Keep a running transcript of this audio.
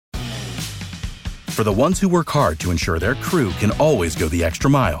For the ones who work hard to ensure their crew can always go the extra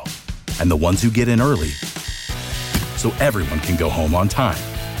mile, and the ones who get in early so everyone can go home on time,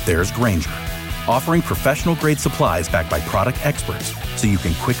 there's Grainger, offering professional-grade supplies backed by product experts so you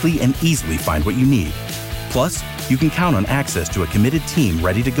can quickly and easily find what you need. Plus, you can count on access to a committed team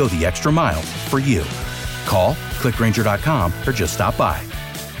ready to go the extra mile for you. Call, click Grainger.com, or just stop by.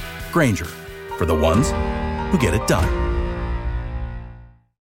 Grainger, for the ones who get it done.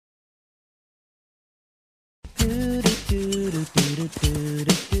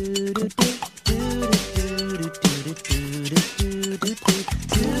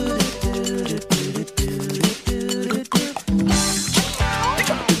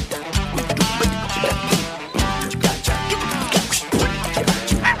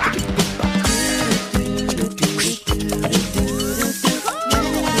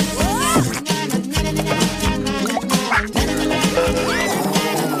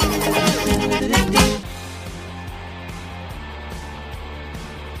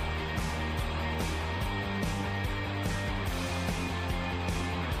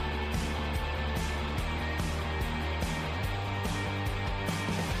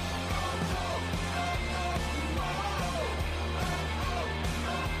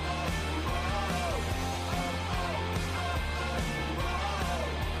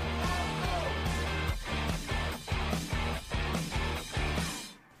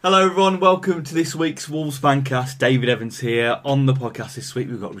 Hello everyone, welcome to this week's Wolves Fancast. David Evans here. On the podcast this week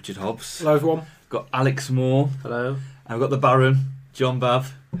we've got Richard Hobbs. Hello everyone. We've got Alex Moore. Hello. And we've got the Baron, John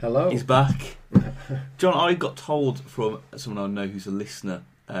Bav. Hello. He's back. John, I got told from someone I know who's a listener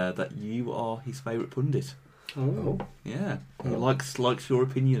that you are his favourite pundit. Oh. Yeah, he likes your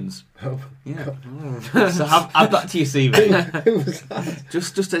opinions. Oh. Yeah. So add that to your CV. Who was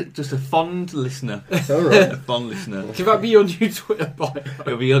that? Just a fond listener. All right. A fond listener. Can that be your new Twitter bio?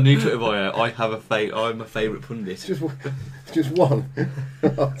 It'll be your new Twitter bio. I'm a favourite pundit. Just one.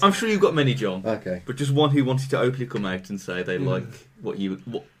 I'm sure you've got many, John. Okay. But just one who wanted to openly come out and say they like what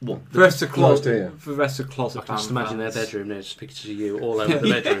The rest of closet. Close For the rest of closet. I can just imagine their bedroom. There's just pictures of you all over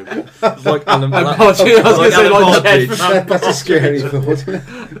the bedroom. It's like Alan I was going to say like Jed. That's a scary thought.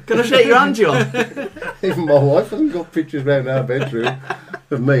 Can I shake your hand, John? Even my wife hasn't got pictures around our bedroom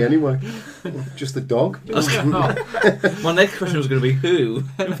of me anyway. Just the dog. My next question was going to be who,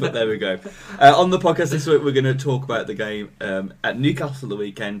 but there we go. On the podcast this week, we're going to talk about the game at Newcastle the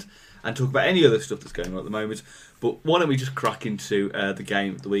weekend and talk about any other stuff that's going on at the moment. But why don't we just crack into the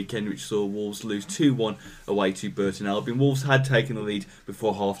game at the weekend, which saw Wolves lose 2-1 away to Burton Albion. Wolves had taken the lead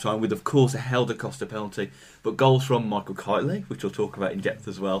before half-time with, of course, a Helder Costa penalty, but goals from Michael Kiteley, which we'll talk about in depth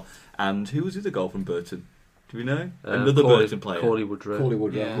as well. And who was the other goal from Burton? Do we know? Another Burton player. Corley Woodrow.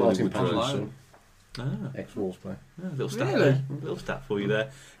 Yeah. Martin Woodrow. Patterson. Ah. Ex-Wolves player. Little stat Really? there. Little stat for you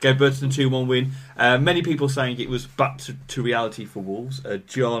there. Gave Burton a 2-1 win. Many people saying it was back to reality for Wolves.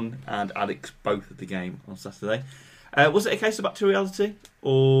 John and Alex both at the game on Saturday. Was it a case of back to reality?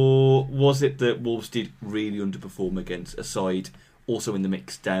 Or was it that Wolves did really underperform against a side also in the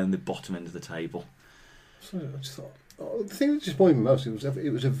mix down the bottom end of the table? So I just thought, the thing that disappointed me most,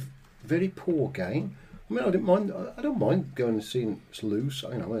 it was a very poor game. I mean, I don't mind going and seeing us lose.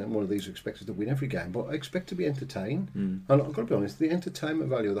 I'm one of these who expected to win every game, but I expect to be entertained. And I've got to be honest, the entertainment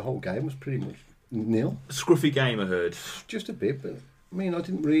value of the whole game was pretty much nil. Scruffy game, I heard. Just a bit, but I mean, I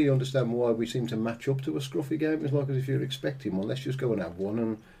didn't really understand why we seemed to match up to a scruffy game. It was like as if you're expecting one. Let's just go and have one,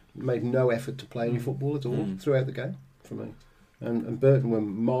 and made no effort to play any football at all throughout the game for me. And Burton were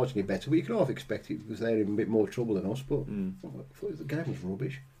marginally better, but you could half expect it because they're in a bit more trouble than us. But I thought the game was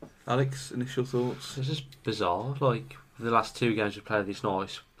rubbish. Alex, initial thoughts? It's just bizarre. Like the last two games we've played this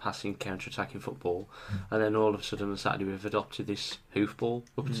nice passing, counter-attacking football, and then all of a sudden on Saturday we've adopted this hoofball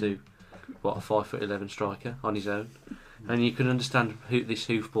up to a 5'11" striker on his own. And you can understand this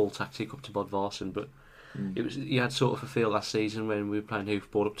hoofball tactic up to Bodvarsson, but it was you had sort of a feel last season when we were playing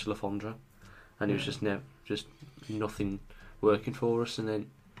hoofball up to Le Fondre, and it was just nothing working for us. And then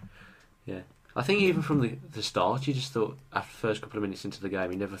I think even from the start, you just thought after the first couple of minutes into the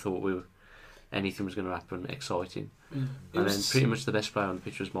game, you never thought anything was going to happen exciting. And then pretty much the best player on the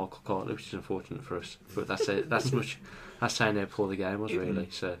pitch was Michael Kiteley, which is unfortunate for us. But that's saying how poor the game was, really.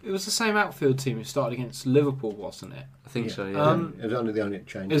 So It was the same outfield team who started against Liverpool, wasn't it? I think so, yeah. It was only the only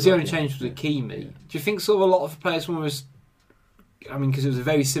change. It was the only change was Akimi. Do you think sort of a lot of the players because it was a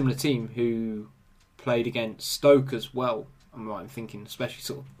very similar team who played against Stoke as well. I'm right in thinking, especially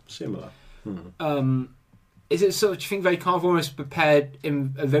sort of Similar. Is it sort of, do you think they kind of almost prepared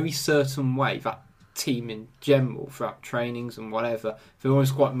in a very certain way, that team in general, throughout trainings and whatever? They're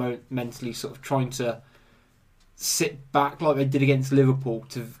almost quite mentally sort of trying to sit back like they did against Liverpool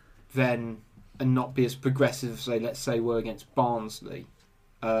to then and not be as progressive as they, let's say, were against Barnsley,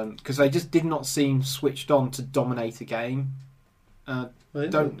 because they just did not seem switched on to dominate a game. They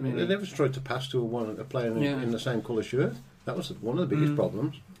Don't really- never tried to pass to a player in the same colour shirt. That was one of the biggest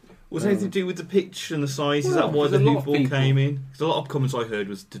problems. Was it anything to do with the pitch and the size? Is Well, that why the there's a lot hoop of ball people- came in? Because a lot of comments I heard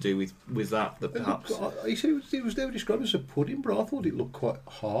was to do with that perhaps. He said it was never described as a pudding, but I thought it looked quite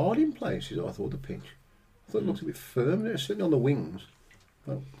hard in places. I thought the pitch. I thought it looked a bit firm there, sitting on the wings.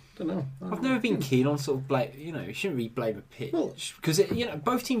 Well, I don't know. I've never been keen on sort of blame. You shouldn't really blame a pitch Well- because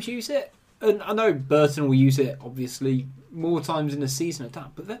both teams use it, and I know Burton will use it obviously more times in the season at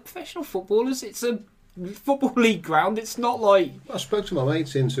that. But they're professional footballers. It's a football league ground. It's not like I spoke to my mate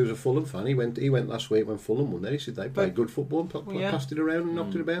since who's a Fulham fan. He went last week when Fulham won there. He said they played good football and Yeah. passed it around and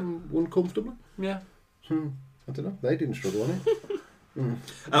knocked it about and won comfortably. yeah. I don't know. They didn't struggle on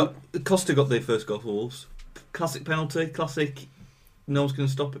it. Costa got their first goal for Wolves. Classic penalty. Classic. No one's going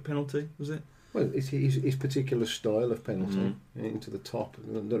to stop it penalty. Was it? Well, it's his particular style of penalty into the top.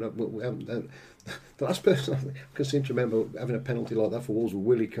 The last person I can seem to remember having a penalty like that for Wolves was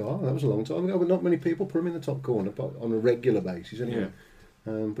Willie Carr. That was a long time ago, but not many people put him in the top corner but on a regular basis anyway.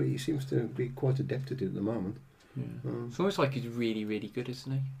 But he seems to be quite adept at it at the moment. It's almost like he's really, really good, isn't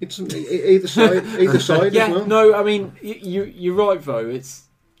he? It's either side Yeah, as well. no, I mean you're right though. It's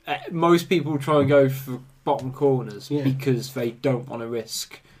most people try and go for bottom corners because they don't want to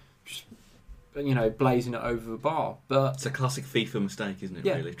risk, just, blazing it over the bar. But It's a classic FIFA mistake, isn't it?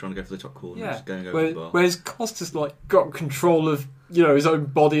 Yeah. Really, trying to go for the top corner, yeah, just going over the bar. whereas Costa's got control of his own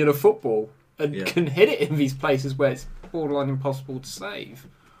body and a football and can hit it in these places where it's borderline impossible to save.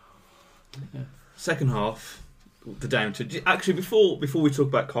 Yeah. Second half, the down to actually before we talk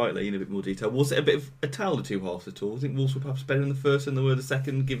about Kitely in a bit more detail, was it a bit of a tale of two halves at all? I think Wolves were perhaps better in the first than they were the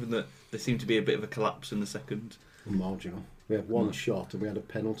second, given that there seemed to be a bit of a collapse in the second. Marginal. We had one shot and we had a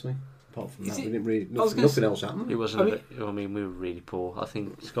penalty. Apart from Is that, it- we didn't really. I was gonna Nothing else happened. It wasn't. I mean- We were really poor. I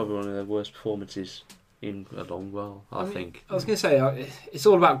think it's got to be one of their worst performances in a long while. I think. I was going to say it's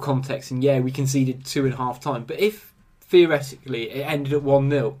all about context, and we conceded 2 in half time. But if theoretically it ended at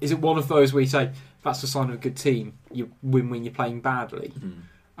 1-0, is it one of those where you say that's a sign of a good team? You win when you're playing badly.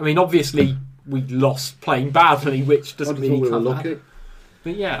 I mean, obviously we lost playing badly, which I doesn't thought really we were come lucky.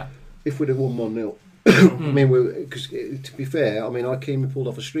 But yeah, If we'd have won 1-0. I mean, because to be fair, I mean, Ikeme pulled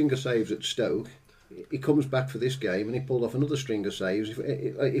off a string of saves at Stoke. He comes back for this game and he pulled off another string of saves.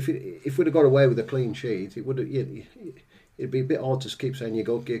 If we'd have got away with a clean sheet, it would have. It'd be a bit hard to keep saying your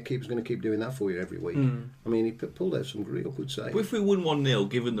goalkeeper's going to keep doing that for you every week. I mean, he pulled out some real good saves. But if we won 1-0,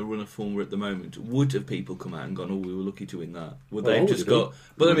 given the run of form we're at the moment, would have people come out and gone, "Oh, we were lucky to win that"? Would they Well, have just would have got?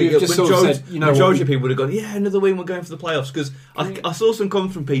 But I mean, You've just sort of majority, said, you know what, majority of people would have gone, "Yeah, another win. We're going for the playoffs." Because I I saw some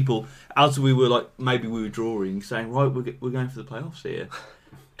comments from people as we were like, maybe we were drawing, saying, "Right, we're going for the playoffs here."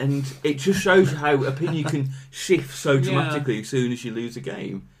 And it just shows you how opinion can shift so dramatically as soon as you lose a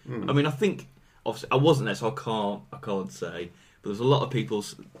game. I mean, I think obviously I wasn't there, so I can't say. But there's a lot of people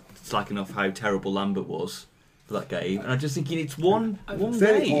slacking off how terrible Lambert was for that game, and I'm just thinking it's one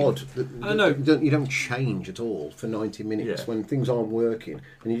Very game. odd that I know. you don't change at all for 90 minutes when things aren't working,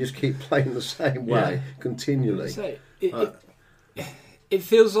 and you just keep playing the same way continually. So it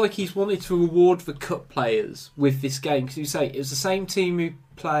feels like he's wanted to reward the cup players with this game, because you say it was the same team who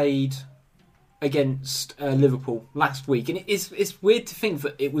played against Liverpool last week, and it's weird to think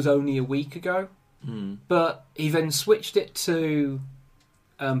that it was only a week ago. But he then switched it to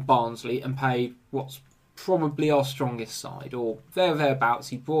Barnsley and played what's probably our strongest side, or thereabouts.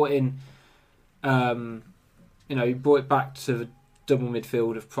 He brought in, he brought it back to the double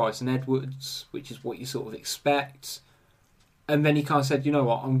midfield of Price and Edwards, which is what you sort of expect. And then he kind of said, you know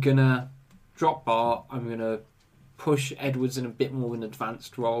what, I'm going to drop Bart, I'm going to push Edwards in a bit more of an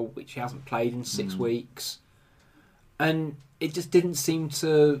advanced role, which he hasn't played in 6 weeks. And it just didn't seem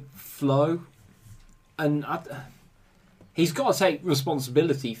to flow. And he's got to take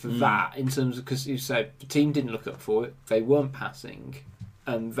responsibility for that, in terms of, because you said the team didn't look up for it, they weren't passing,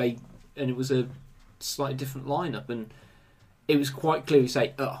 and it was a slightly different lineup, and it was quite clear,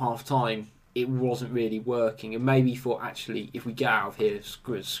 say, at half time it wasn't really working, and maybe he thought, actually, if we get out of here,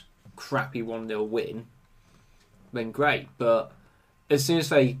 screw this crappy 1-0 win, then great. But as soon as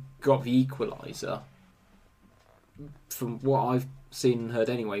they got the equaliser, from what I've seen and heard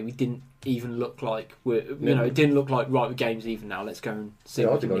anyway, we didn't even look like it didn't look like, right, the game's even now, let's go and see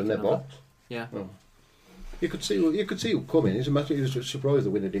what we I'd have can got in make their another. box. Yeah. Oh. You could see it coming. It's a matter. It was a surprise the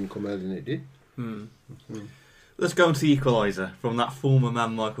winner didn't come earlier than it did. Let's go on to the equaliser from that former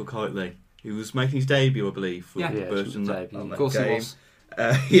man, Michael Kitely, who was making his debut, I believe, for Burton on Of that course game. it was.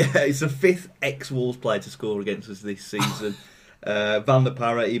 It's the 5th ex-Wolves player to score against us this season. Van der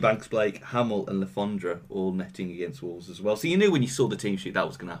Parra, Ebanks Blake, Hamill and Lafondra all netting against Wolves as well. So you knew when you saw the team sheet that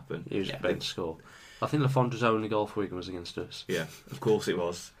was going to happen. He was about to score. I think Lafondra's only goal for Wigan was against us. Yeah, of course it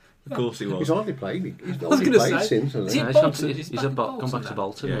was. Of course he was. He's hardly played. He's was hardly gonna played say, since, hasn't is he? he- Yeah, Bolton? he's He's gone back back at to Bolton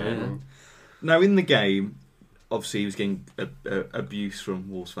Bolton. Yeah. Yeah. Now in the game, obviously he was getting abuse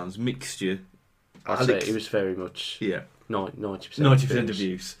from Wolves fans. Mixture. I'd say Alex, it was very much yeah, 90% 90%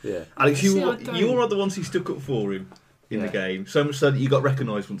 abuse. Yeah. Alex, See, you I were, don't- you were the ones who stuck up for him in the Yeah. game. So much so that you got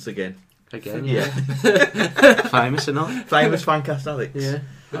recognised once again. Again, Yeah. Famous or not? Famous fancast Alex. Yeah.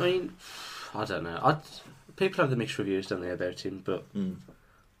 I mean, I don't know. People have the mixed reviews, don't they, about him? But Mm.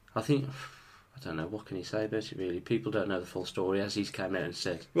 I think, I don't know, what can you say about it really? People don't know the full story, as he's came out and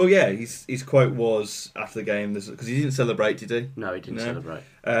said. Well, yeah, his quote was after the game, because he didn't celebrate, did he? No, he didn't No. celebrate.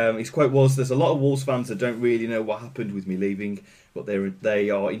 His quote was, "There's a lot of Wolves fans that don't really know what happened with me leaving, but they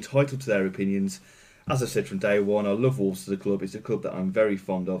are entitled to their opinions. As I said from day one, I love Wolves as a club. It's a club that I'm very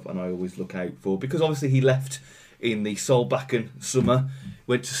fond of and I always look out for." Because obviously he left in the Solbakken summer,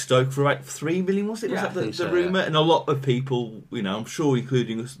 went to Stoke for about 3 million, was it? Yeah, I Was that think the so, rumour? And a lot of people, I'm sure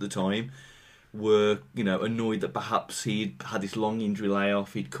including us at the time, were, annoyed that perhaps he'd had this long injury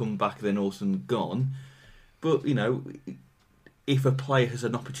layoff, he'd come back, then all of a sudden gone. But, if a player has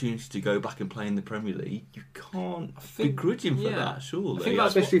an opportunity to go back and play in the Premier League, you can't begrudge him for yeah. that, surely. I think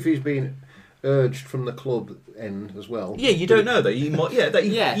that's Especially if he's been urged from the club end as well. Yeah, you don't know that. You might,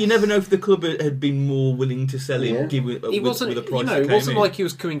 Yes. you never know if the club had been more willing to sell him, Yeah. give it He wasn't, with a price. it that wasn't came in. like he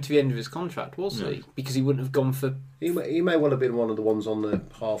was coming to the end of his contract, was No. he? Because he wouldn't have gone for. He may well have been one of the ones on the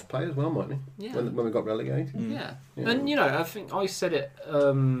half pay as well, mightn't he? Yeah. When we got relegated. Mm. Yeah. Yeah. And I think I said it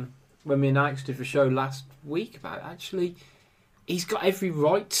when me and Alex did the show last week about it. Actually, he's got every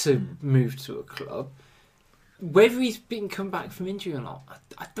right to move to a club. Whether he's been come back from injury or not,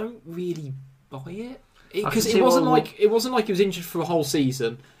 I don't really buy it. Because can see it wasn't why- like he was injured for a whole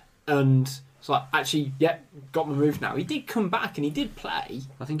season, and it's like actually, got my move now. He did come back and he did play.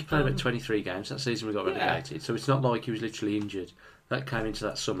 I think he played about 23 games that season we got Yeah. relegated. So it's not like he was literally injured. That came into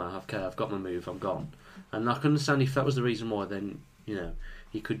that summer, okay, I've got my move, I'm gone. And I can understand if that was the reason why, then,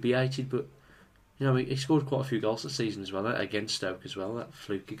 he could be hated, but, he scored quite a few goals that season as well, against Stoke as well, that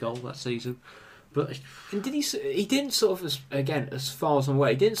fluky goal that season. But And did he didn't sort of, again, as far as I'm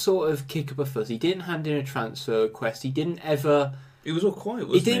aware, he didn't sort of kick up a fuss. He didn't hand in a transfer request. He didn't ever. It was all quiet, He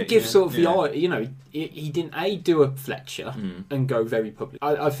wasn't it? didn't give Yeah. sort of Yeah. the eye. He didn't do a Fletcher and go very public.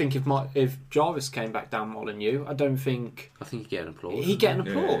 I think if Jarvis came back down Molineux, I don't think I think he'd get an applause. he'd get an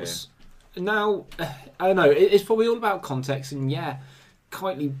Yeah, applause. Now, I don't know. It's probably all about context, and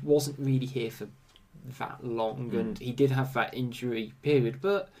Kitely wasn't really here for that long, and he did have that injury period,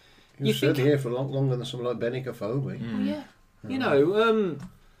 but. He was certainly here for a lot longer than someone like Benny Cafobe.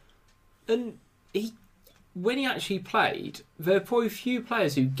 And when he actually played, there were probably a few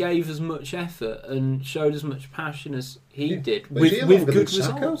players who gave as much effort and showed as much passion as he did But he's with here longer good than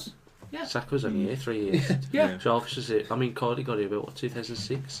Sacco. results. Saka's only here 3 years. Yeah. Jarvis was it. I mean, Cardi got here about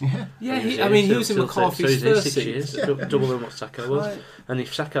 2006. Yeah, And he was in McCarthy's so he's first here 6 years, season. double than what Sacco was. Right. And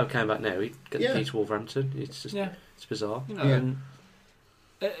if Sacco came back now, he'd get Yeah. the Peter Wolverhampton. It's just, it's bizarre. And,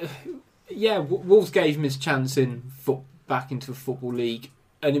 Wolves gave him his chance back into the Football League,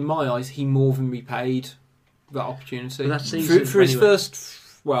 and in my eyes, he more than repaid that opportunity. But that season, for his when he first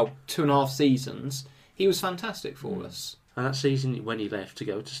 2.5 seasons, he was fantastic for us. And that season, when he left to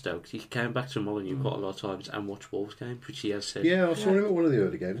go to Stoke, he came back to Molineux quite a lot of times and watched Wolves games, which he has said. Yeah, I saw him at one of the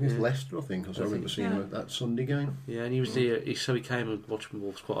early games against Yeah. Leicester, I think. I remember seeing him at that Sunday game. Yeah, and he was there. So he came and watched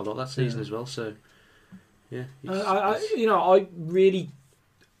Wolves quite a lot that season as well. So, yeah. I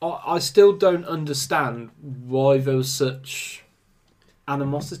still don't understand why there was such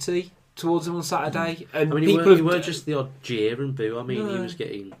animosity towards him on Saturday. And I mean, he weren't just the odd jeer and boo. I mean, he was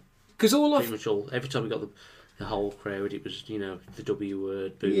getting because pretty much all. Every time we got the whole crowd, it was the W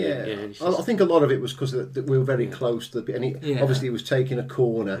word booing. Yeah, and I think a lot of it was because we were very close to the. And obviously, he was taking a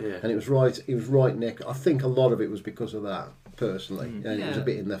corner, and it was right. He was right neck. I think a lot of it was because of that, personally. And it was a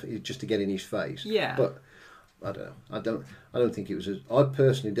bit just to get in his face. Yeah, but I don't know. I don't think it was. I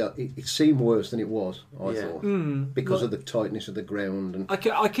personally don't. It seemed worse than it was. I thought because of the tightness of the ground and. I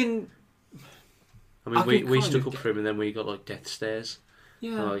can. I mean, we stuck up for him, and then we got like death stares.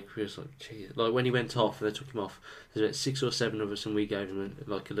 Yeah. Like, we was like, gee. Like, when he went off and they took him off, there's about 6 or 7 of us, and we gave him a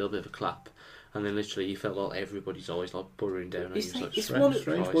little bit of a clap. And then literally he felt like everybody's eyes like burrowing down. And he was like,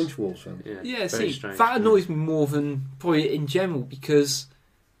 strange bunch, Wolves fans. Yeah, very see, strange. that annoys me more than probably in general, because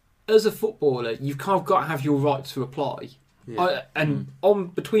as a footballer, you've kind of got to have your right to reply. Yeah. On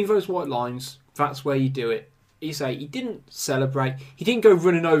between those white lines, that's where you do it. You say he didn't celebrate, he didn't go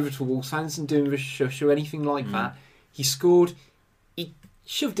running over to Wolves fans and doing the shush or anything like that. He scored.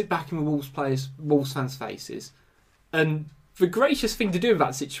 shoved it back in the Wolves fans' faces. And the gracious thing to do in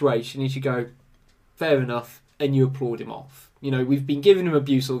that situation is you go, fair enough, and you applaud him off. You know, we've been giving him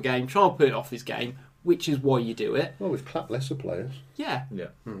abuse all game, trying to put it off his game, which is why you do it. Well, we've clapped lesser players. Yeah. Yeah.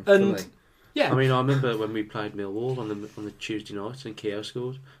 And yeah. I mean, I remember when we played Millwall on the Tuesday night and Keogh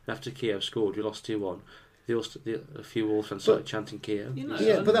scored. And after Keogh scored, we lost 2-1. A few Wolves fans started chanting Keogh. You know,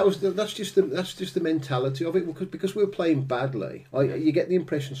 Yeah, but that's just the mentality of it, because we were playing badly. You get the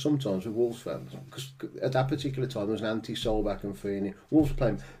impression sometimes with Wolves fans, because at that particular time there was an anti-Solback and Feeney. Wolves were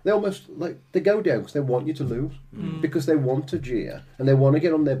playing. They almost they go down because they want you to lose, because they want to jeer and they want to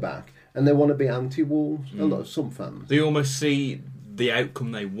get on their back and they want to be anti-Wolves. A lot of some fans. They almost see the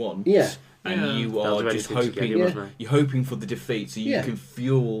outcome they want. Yeah. And you They'll are do just anything to get hoping. him, wasn't You're hoping for the defeat, so you can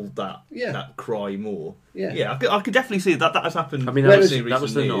fuel that cry more. Yeah. I could definitely see that has happened. I mean, that was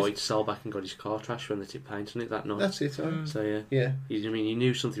the night Solback got his car trashed when they tipped paint on it that night. That's it. So Yeah. you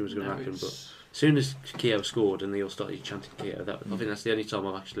knew something was going to happen, but as soon as Keogh scored and they all started chanting Keogh, I think that's the only time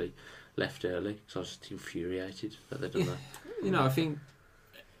I've actually left early. So I was just infuriated that they'd done that. You know, I think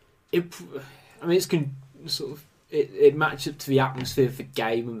it matched up to the atmosphere of the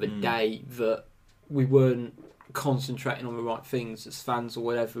game and the day that we weren't concentrating on the right things as fans or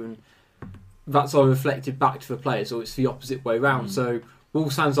whatever, and that's all reflected back to the players, or it's the opposite way around. So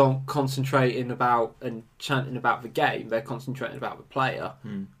Wolves fans aren't concentrating about and chanting about the game, they're concentrating about the player,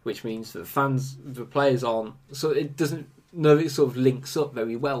 which means that the players aren't, so it doesn't, none of it sort of links up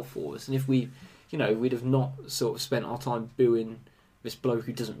very well for us. And if we'd have not sort of spent our time booing this bloke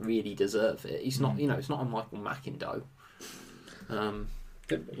who doesn't really deserve it. He's not, it's not a Michael McIndoe.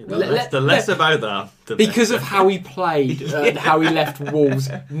 The less about that, the because better. of how he played and how he left Wolves,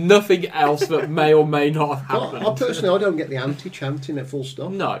 nothing else that may or may not have happened. I personally don't get the anti-chanting at full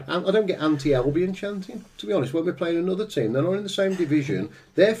stop. No. I don't get anti-Albion chanting, to be honest. When we're playing another team, they're not in the same division,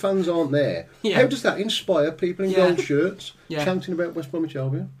 their fans aren't there. Yeah. How does that inspire people in gold shirts chanting about West Bromwich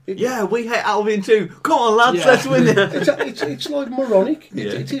Albion? Yeah, we hate Albion too. Come on, lads, Yeah. let's win it. It's like moronic.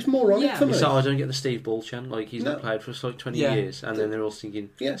 Yeah. It is moronic for me. So I don't get the Steve Bull chant, like he's not played for like 20 years, and then they're all singing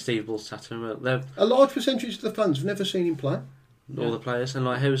Steve Bull's tattoo. A large percentage of the fans have never seen him play. All the players, and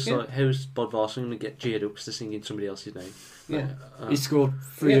how's Bodvarsson going to get jeered up because they're singing somebody else's name? Yeah. He scored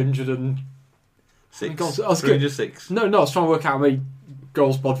 300 and... Six. Goals. I was 306. No, I was trying to work out how many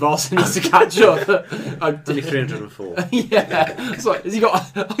goals Bodvarsson needs to catch up. Only 304. Yeah. It's like, has he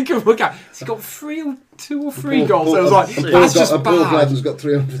got... I can work out. Has he got 2 or 3 goals? I was like, Paul that's just Paul bad. Gladden's got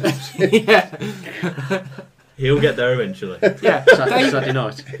 300. Yeah. He'll get there eventually. Yeah. Saturday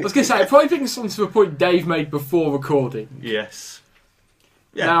night. I was going to say, it probably brings something to a point Dave made before recording. Yes.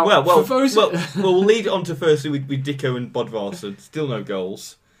 Yeah. Now, well, for those- we'll lead it on to firstly with Dicko and Bodvarsson. Still no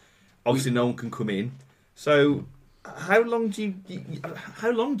goals. Obviously, no one can come in. So, how long do you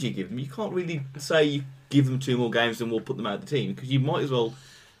give them? You can't really say you give them 2 more games and we'll put them out of the team, because you might as well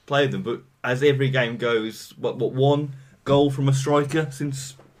play them. But as every game goes, what 1 goal from a striker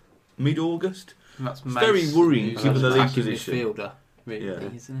since mid-August? That's very worrying given the league position. Midfielder, really, Yeah.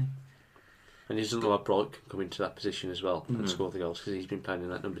 isn't he? And he doesn't look like Bright can come into that position as well and score the goals, because he's been playing in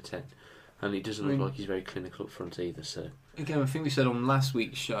that number 10. And he doesn't look like he's very clinical up front either. So Again, I think we said on last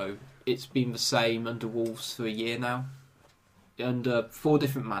week's show, it's been the same under Wolves for a year now. Under 4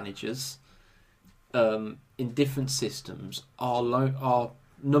 different managers, in different systems, our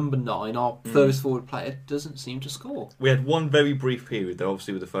number 9, our furthest forward player, doesn't seem to score. We had one very brief period, though,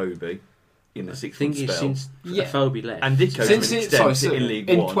 obviously with the Phobie in the 6-month spell. Since Phobie left, And Dicko's been in League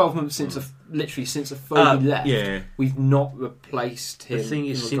 1. in 12 months since since a Phobie left, yeah. we've not replaced him. the thing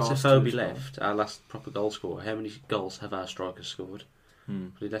is, in since regards to Phobie his role. left, our last proper goal scorer, how many goals have our strikers scored?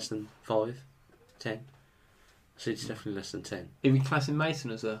 Probably less than 5, 10. So it's definitely less than 10. Are we classing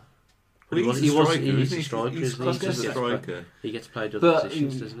Mason as a... Well, He's a striker, He's isn't he? classed as He a gets striker. He gets played other But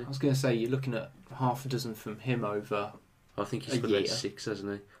positions, doesn't I he? was going to say, you're looking at half a dozen from him over... I think he's a scored about year. 6,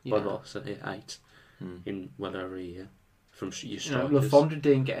 hasn't he? Yeah. By so 8 in well over a year from your You know, strikers. LaFondra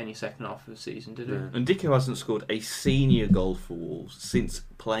didn't get any second half of the season, did he? No. And Dicko hasn't scored a senior goal for Wolves since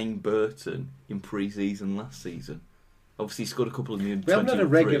playing Burton in pre-season last season. Obviously, he scored a couple in the We haven't had a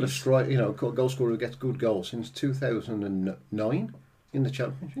regular 23s. goal scorer who gets good goals since 2009 in the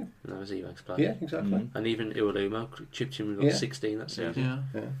Championship. And that was Evax play. Yeah, exactly. And even Iwalumo chipped him with 16 that season.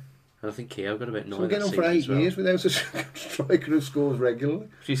 Yeah. Yeah. And I think Keogh got about 9 So we're getting that on for season 8 as well. years without a striker who scores regularly.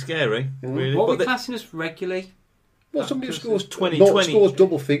 She's scary, really. What are But we classing as regularly? Well, somebody who Because scores 20. scores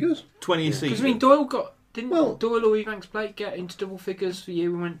double figures. 20 a Because season. I mean, Doyle got... Didn't Well- Doyle or Evanks Blake get into double figures the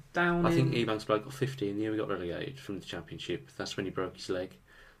year we went down I think in... Ebanks Blake got 15 the year we got relegated from the Championship. That's when he broke his leg.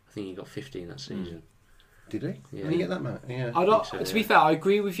 I think he got 15 that season. Did he? Yeah. Did he get that, man? Yeah. I don't, think so, to be yeah. fair, I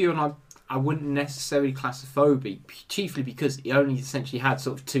agree with you, and I wouldn't necessarily class Afobe, chiefly because he only essentially had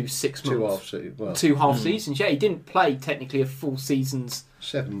sort of 2 6 months, two half seasons. Yeah, he didn't play technically a full season's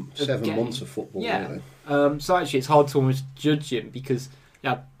 7 game. months of football. Yeah. Really. So actually, it's hard to almost judge him because he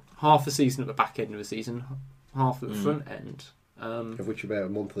had half a season at the back end of the season, half at the front end. Of which about a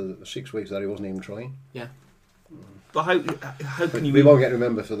month or 6 weeks that he wasn't even trying. Yeah. But how can you We won't get to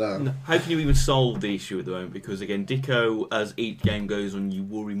remember for that. No. how can you even solve the issue at the moment? Because again, Dicko, as each game goes on, you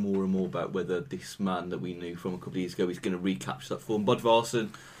worry more and more about whether this man that we knew from a couple of years ago is going to recapture that form.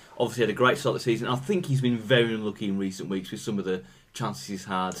 Bodvarsson obviously had a great start to the season. I think he's been very unlucky in recent weeks with some of the chances he's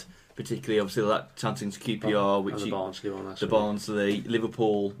had, particularly obviously that chance into QPR, which And the Barnsley one last the week. Barnsley,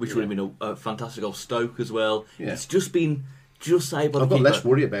 Liverpool, which would have been a fantastic goal. Stoke as well. Yeah. It's just been saved by the I've got keeper. less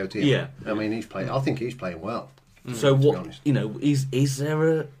worry about him. Yeah. I mean, he's playing. I think he's playing well. So to be what honest. is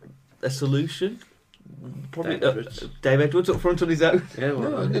there a solution? Probably Dave Edwards. Dave Edwards up front on his own. Yeah,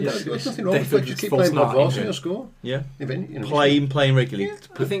 well, No, there's nothing wrong with David it. Just keep false playing nine, Bodvarsson yeah. and score. Yeah, If any, you know, playing regularly.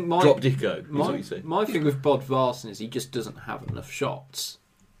 I think my Drop Dicko. Is what you say. my thing with Bodvarsson is he just doesn't have enough shots.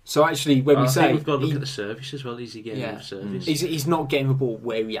 So actually, when I we think say we've got to look he- at the service as well. Is he getting enough service? he's not getting the ball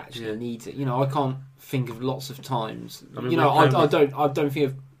where he actually Yeah. needs it. You know, I can't think of lots of times. I mean, you know, we're playing I don't think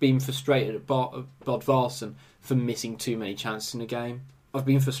I've been frustrated at Bodvarsson for missing too many chances in a game. I've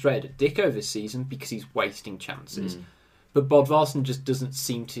been frustrated at Dicko this season because he's wasting chances. But Bodvarsson just doesn't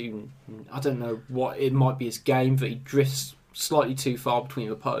seem to. I don't know what it might be his game, but he drifts slightly too far between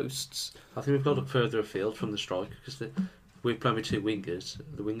the posts. I think we've got to look further afield from the striker because we're playing with 2 wingers.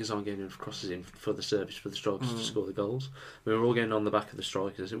 The wingers aren't getting enough crosses in for the service for the strikers to score the goals. We're all getting on the back of the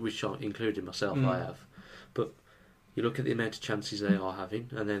strikers, which including myself, I have. But you look at the amount of chances they are having,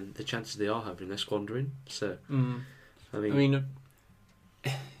 and then the chances they are having, they're squandering. So, I mean,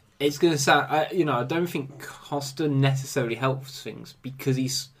 It's going to sound, I don't think Costa necessarily helps things because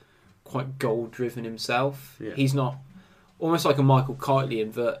he's quite goal driven himself. Yeah. He's not almost like a Michael Kitely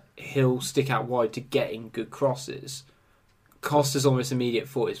in that he'll stick out wide to get in good crosses. Costa's almost immediate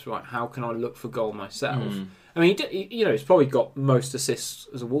thought is, right, how can I look for goal myself? I mean, he's probably got most assists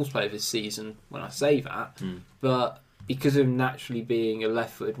as a Wolves player this season when I say that, but because of him naturally being a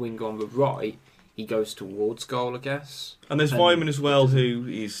left-footed winger on the right, he goes towards goal, I guess. And there's Wyman as well, who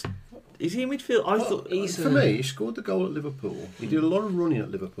is he in midfield? I thought For me, he scored the goal at Liverpool. He did a lot of running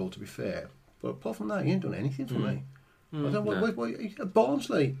at Liverpool, to be fair. But apart from that, he ain't done anything for me. I don't know at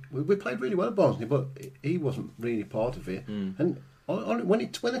Barnsley. We played really well at Barnsley, but he wasn't really part of it. And when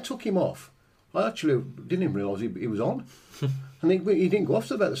they took him off, I actually didn't even realise he was on. And he didn't go off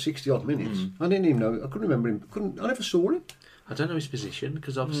to about the 60 odd minutes. I didn't even know. I couldn't remember him. I never saw him. I don't know his position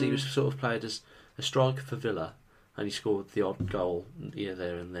because obviously he was sort of played as a striker for Villa and he scored the odd goal here,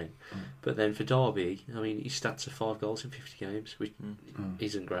 there and then. But then for Derby, I mean, his stats are 5 goals in 50 games, which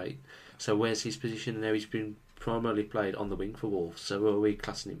isn't great. So where's his position? And now he's been primarily played on the wing for Wolves, so are we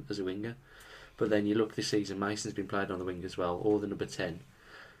classing him as a winger? But then you look this season, Mason's been played on the wing as well, or the number 10.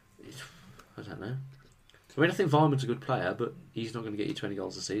 I don't know. I mean, I think Weiman's a good player, but he's not going to get you 20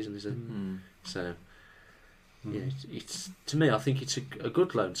 goals a season, is he? So... Yeah, it's to me. I think it's a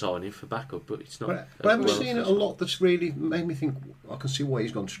good loan signing for backup, but it's not. But I haven't seen it a lot. That's really made me think. I can see why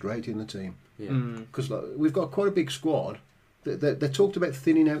he's gone straight in the team. Yeah, Because we've got quite a big squad. They talked about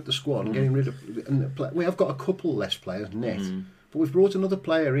thinning out the squad and getting rid of. And we have got a couple less players net, but we've brought another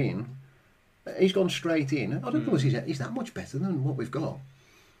player in. He's gone straight in. I don't know if he's that much better than what we've got.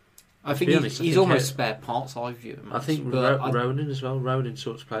 I think honest, he's almost spare parts, I view him. I think but Ronan as well. Ronan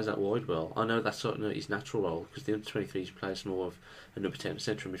sort of plays that wide well. I know that's sort of his natural role because the under-23s plays more of a number 10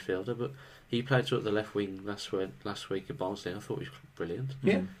 central midfielder, but he played sort of the left wing last week at Barnsley. I thought he was brilliant.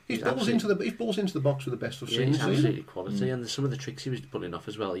 Yeah, he balls into the box with the best of Yeah, scenes. he's absolutely quality, and some of the tricks he was pulling off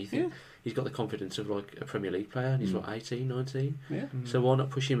as well. You think he's got the confidence of like a Premier League player, and he's what 18, 19. Yeah. So why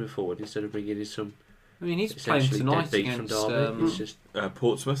not push him forward instead of bringing in some? I mean, he's playing essentially tonight deadbeat from against Derby. It's just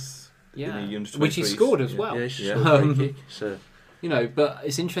Portsmouth. yeah, in the under which he 23s. scored as well. yeah, it's just Yeah. a great kick. So But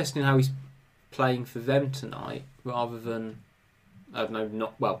it's interesting how he's playing for them tonight rather than I don't know,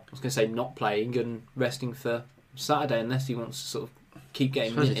 not well. I was going to say not playing and resting for Saturday, unless he wants to sort of keep I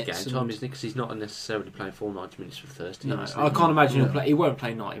getting suppose it's minutes. game time, isn't it? Because he's not necessarily playing full 90 minutes for Thursday. No, is he? I can't imagine No. he'll play. He won't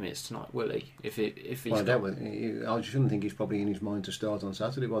play 90 minutes tonight, will he? If he's Well, got, I shouldn't think he's probably in his mind to start on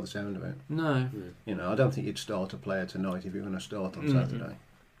Saturday by the sound of it. no, You know, I don't think you'd start a player tonight if you're going to start on Mhm. Saturday.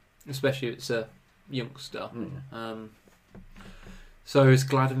 especially if it's a youngster. Yeah. So is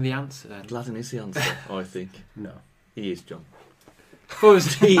Gladden the answer then? Gladden is the answer, I think. No. He is, John. What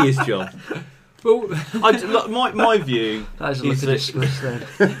was He is, John. Well, Look, my view That is a is little dismiss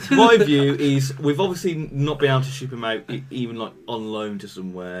then. my view is we've obviously not been able to ship him out even like on loan to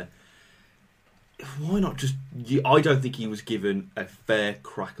somewhere. Why not just? I don't think he was given a fair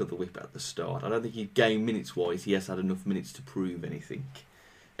crack of the whip at the start. I don't think he game minutes wise. He has had enough minutes to prove anything.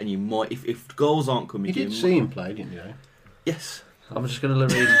 And you might, if goals aren't coming, You did see him play, didn't you? Yes. I'm just going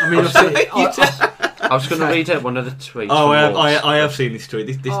to read. I mean, I was going to read out one of the tweets. Oh, from Wolves. I have seen this tweet.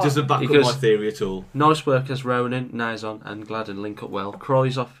 This doesn't back up because- my theory at all. Nice work as Ronan, Nazon, and Gladden link up well.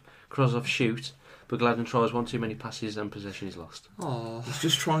 Cross off shoot, but Gladden tries one too many passes and possession is lost. He's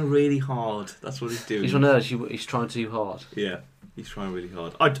just trying really hard. That's what he's doing. He's on urge. He's trying too hard. Yeah, he's trying really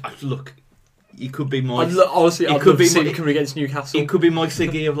hard. I look. He could be my. Honestly, It I'd could love be to see my- him come against Newcastle. It could be my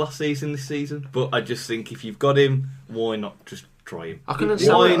Siggy of last season this season, but I just think if you've got him, why not just try him? I can Yeah,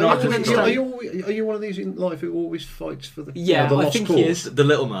 understand. Why I not can just understand. Are you one of these in life who always fights for the Yeah, the I lost think cause? he is. The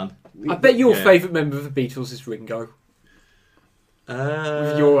little man. I bet your Yeah. favourite member of the Beatles is Ringo.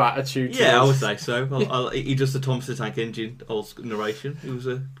 With your attitude. Yeah, I would towards- say so. He does the Thomas the Tank Engine old narration. It was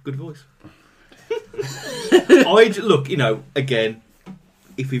a good voice. Look, again,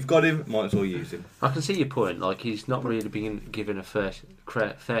 if we've got him, might as well use him. I can see your point. Like he's not really being given a fair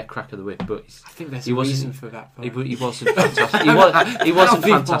crack of the whip, but I think there's He a wasn't- reason for that. he wasn't fantastic. He wasn't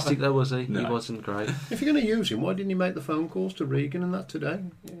fantastic though, was he? No. He wasn't great. If you're going to use him, why didn't he make the phone calls to Regan and that today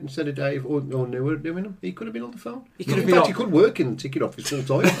instead of Dave or Newer doing them? He could have been on the phone. He could have In been fact, on- he could work in the ticket office full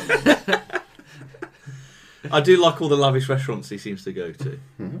time. I do like all the lavish restaurants he seems to go to.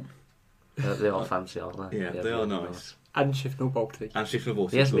 They are fancy, aren't they? Yeah, they are nice. And Shifnal Balti. And Shifnal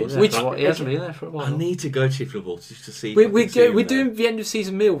Balti, He hasn't been of there. course. For a while. He hasn't been there for a while. I need to go to Shifnal Balti just to see. If I We're can see him there. doing the end of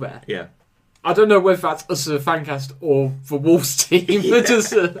season meal there. Yeah. I don't know whether that's us as a fancast or the Wolves team.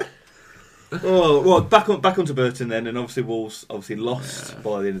 Just, Well, back onto Burton then, and obviously Wolves lost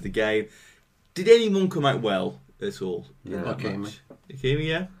by the end of the game. Did anyone come out well at all? in Yeah. that Hakimi. match? Hakimi,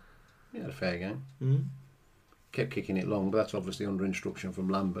 yeah. He had a fair game. Mm. Kept kicking it long, but that's obviously under instruction from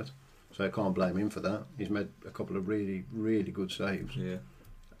Lambert. So I can't blame him for that. He's made a couple of really, really good saves. Yeah.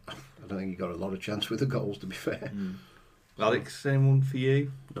 I don't think he got a lot of chance with the goals, to be fair. Mm. Alex, anyone for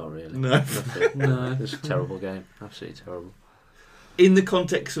you? Not really. No. Nothing. no. It's a terrible game. Absolutely terrible. In the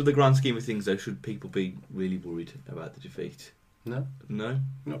context of the grand scheme of things, though, should people be really worried about the defeat? No, No.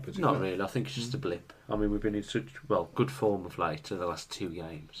 not particularly. Not really. I think it's just a blip. I mean, we've been in such good form of late in the last 2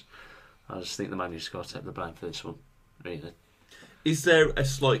 games. I just think the manager's got to take the blame for this one. Really. Is there a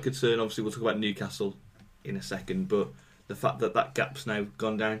slight concern? Obviously, we'll talk about Newcastle in a second, but the fact that gap's now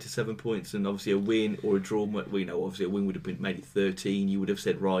gone down to 7 points, and obviously a win or a draw, we know obviously a win would have made it 13. You would have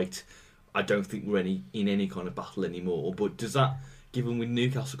said, right, I don't think we're in any kind of battle anymore. But does that, given with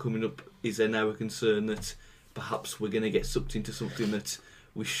Newcastle coming up, is there now a concern that perhaps we're going to get sucked into something that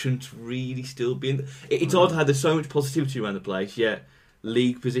we shouldn't really still be in? It's odd how there's so much positivity around the place, yet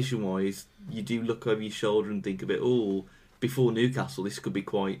league position wise, you do look over your shoulder and think a bit, before Newcastle, this could be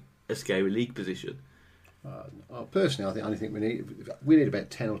quite a scary league position. Personally, I think we need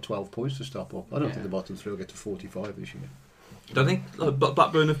about 10 or 12 points to stop up. I don't think the bottom three will get to 45 this year. Do I think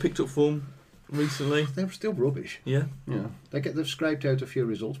Blackburn have picked up form recently? They're still rubbish. Yeah. Yeah, they've scraped out a few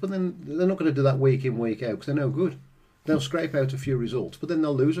results, but then they're not going to do that week in, week out because they're no good. They'll scrape out a few results, but then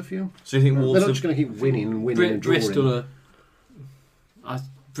they'll lose a few. So you think They're Wolves not just going to keep winning and winning and drawing.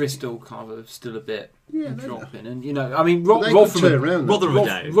 Bristol kind of still a bit Yeah, dropping, and I mean, But they roll could from turn around. Rotherham are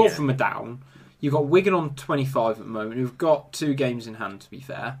down. roll yeah. from a down. You've got Wigan on 25 at the moment. Who've got 2 games in hand, to be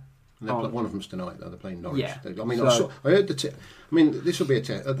fair. One of them's tonight, though. They're playing Norwich. Yeah. I mean, So- I heard this will be a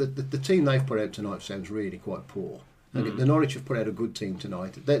test. The team they've put out tonight sounds really quite poor. The Norwich have put out a good team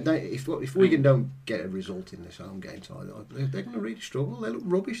tonight. If Wigan don't get a result in this home game tonight, they're going to really struggle. They look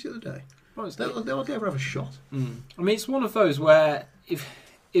rubbish the other day. They'll never have a shot. I mean, it's one of those where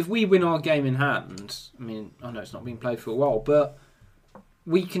if we win our game in hand, I mean, I know it's not been played for a while, but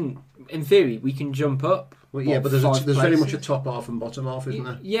we can, in theory, we can jump up. Well, yeah, but there's very much a top half and bottom half, isn't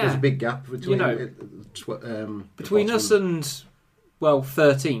there? Yeah. There's a big gap between between the us bottom and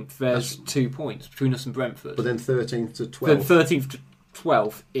 13th. There's 2 points between us and Brentford. but then 13th to Then 12th. 13th to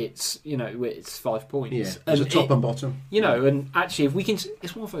 12th, it's 5 points. Yeah, there's a top and bottom. And actually, if we can,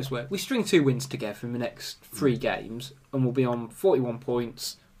 it's one of those where we string 2 wins together in the next 3 games, and we'll be on 41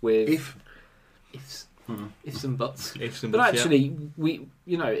 points with If ifs and buts. Ifs and But buts, yeah. actually,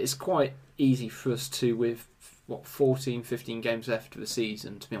 it's quite easy for us to, with 14, 15 games left of the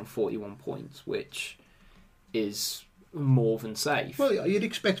season, to be on 41 points, which is more than safe. well, you'd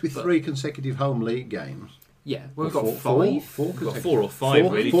expect with 3 consecutive home league games Yeah, we've Or got four five. four We've got consecutive- 4 or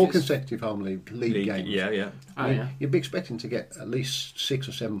 5 really. Four consecutive home league games. Yeah. Oh, yeah. You'd be expecting to get at least 6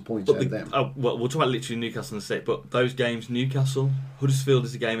 or 7 points But out of them. well, we'll talk about literally Newcastle in a sec, but those games, Newcastle, Huddersfield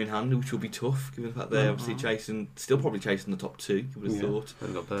is a game in hand, which will be tough, given the fact they're obviously still probably chasing the top 2, you would have Yeah. thought.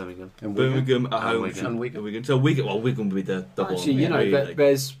 We've got Birmingham. And Wigan. Birmingham at And home. Wigan. And Wigan. So Wigan would be the Actually, one. you know, really.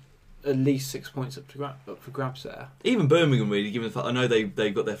 there's at least 6 points up for grabs there. Even Birmingham, really, given the fact I know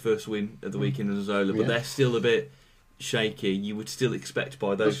they got their first win at the weekend in Zola, but Yeah. they're still a bit shaky. You would still expect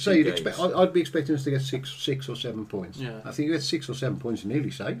by I'd those say two you'd games. expect. I'd be expecting us to get 6 or 7 points. Yeah. I think you get 6 or 7 points, you're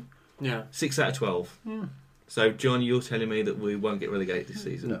nearly safe. Yeah. 6 out of 12. Yeah. So, John, you're telling me that we won't get relegated this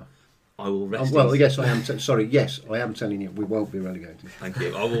season? No. I will rest. Well, easy. yes, I am. Sorry, yes, I am telling you, we won't be relegated. Thank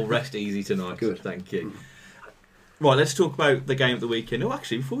you. I will rest easy tonight. Good. Thank you. Right, let's talk about the game of the weekend. Oh,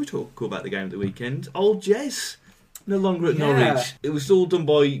 actually, before we talk about the game of the weekend, old Jez, no longer at Yeah. Norwich. It was all done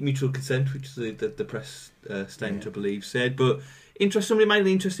by mutual consent, which the press statement, Yeah. I believe, said. But somebody made an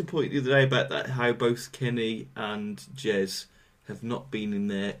interesting point the other day about that, how both Kenny and Jez have not been in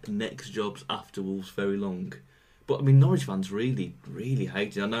their next jobs after Wolves very long. But, I mean, Norwich fans really, really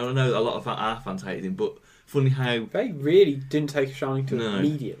hated him. I know a lot of our fans hated him, but funny how... They really didn't take a shining to No. it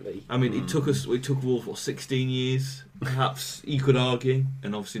immediately. I mean, it took Wolves, 16 years, perhaps, you could argue,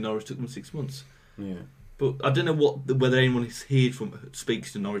 and obviously Norwich took them 6 months. Yeah. But I don't know whether anyone has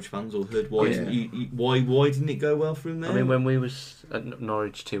speaks to Norwich fans or heard why Yeah. why didn't it go well for him there? I mean, when we was at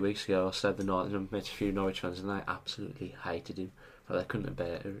Norwich 2 weeks ago, I stayed the night and I met a few Norwich fans, and they absolutely hated him. Like, they couldn't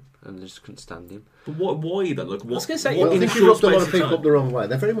bear it, and they just couldn't stand him. But why that? Like, I was gonna say, what Well, I in a think you've short rubbed a lot space of people time? up the wrong way.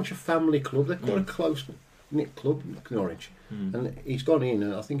 They're very much a family club. They're quite a close-knit club, Norwich. And he's gone in,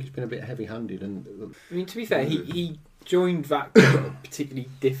 and I think he's been a bit heavy-handed. And I mean, to be fair, he joined that at a particularly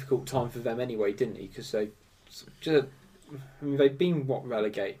difficult time for them anyway, didn't he? Because they've been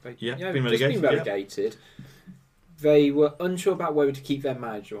relegated. Been Just relegated, been relegated. They were unsure about whether to keep their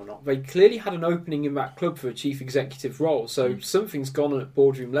manager or not. They clearly had an opening in that club for a chief executive role, so something's gone on at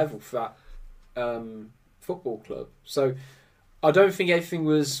boardroom level for that football club. So I don't think everything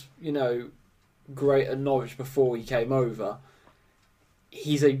was, great at Norwich before he came over.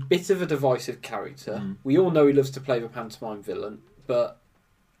 He's a bit of a divisive character. We all know he loves to play the pantomime villain, but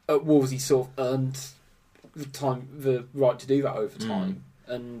at Wolves he sort of earned the right to do that over time.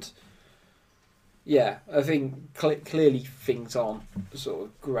 And yeah, I think clearly things aren't sort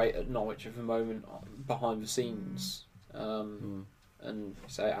of great at Norwich at the moment behind the scenes. And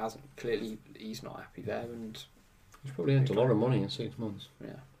so it hasn't. Clearly he's not happy there, and he's probably earned a lot of money in 6 months. yeah.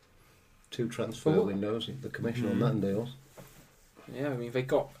 2 transfer windows, the commission on that and deals. Yeah, I mean, they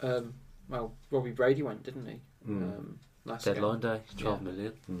got, Robbie Brady went, didn't he? Last Deadline game. day, 12 Yeah.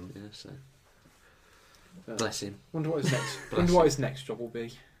 million. Yeah, so bless him. Wonder what his next job will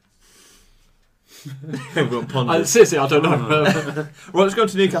be. Everyone ponders. Seriously, I don't know. Right, let's go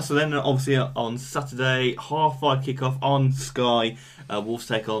to Newcastle then. Obviously, on Saturday, 5:30 kick-off on Sky. Wolves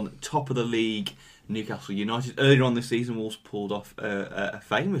take on top of the league, Newcastle United. Earlier on this season, Wolves pulled off a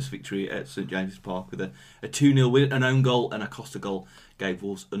famous victory at St James's Park with a 2-0 win, an own goal and a Costa goal gave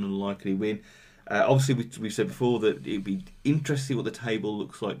Wolves an unlikely win. Obviously, we've said before that it'd be interesting what the table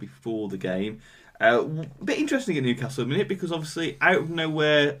looks like before the game. A bit interesting at Newcastle a minute, because obviously out of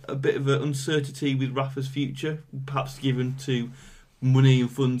nowhere a bit of an uncertainty with Rafa's future, perhaps given to money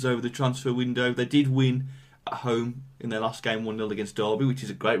and funds over the transfer window. They did win at home in their last game 1-0 against Derby, which is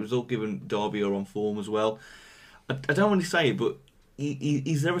a great result given Derby are on form as well. I don't want to say it, but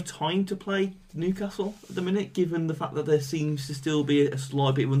is there a time to play Newcastle at the minute, given the fact that there seems to still be a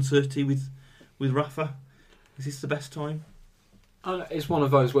slight bit of uncertainty with Rafa? Is this the best time? It's one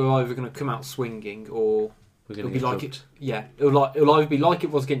of those where we're either going to come out swinging, or We're it'll going be to like it. Yeah, it'll either be like it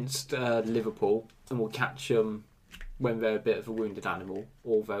was against Liverpool, and we'll catch them when they're a bit of a wounded animal,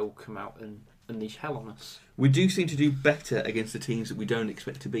 or they'll come out and unleash hell on us. We do seem to do better against the teams that we don't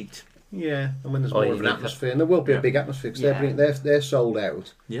expect to beat. Yeah, and when there's Oh, more you of an think atmosphere, and there will be Yeah. a big atmosphere, because Yeah. they're sold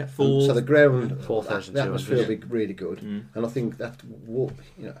out. Yeah, So the ground, 4,200, the atmosphere will be really good, Mm. and I think that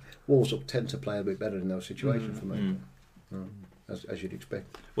Wolves tend to play a bit better in those situations for me, as you'd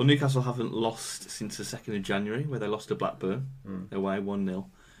expect. Well, Newcastle haven't lost since the 2nd of January, where they lost to Blackburn away 1-0.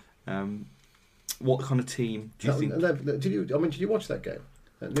 What kind of team do you think? Did you watch that game?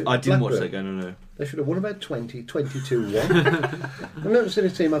 I didn't watch that game. No. They should have won about 22-1. I've never seen a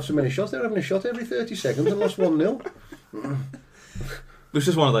team have so many shots. They're having a shot every 30 seconds and lost 1-0. It was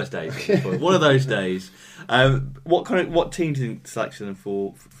just one of those days. One of those days. What team do you think selection them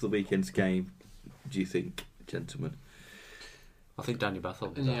for the weekend's game? Do you think, gentlemen? I think Danny Bath will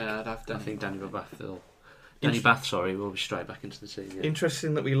be back. Yeah, I'd have to. I think Danny Bath will be straight back into the team. Yeah.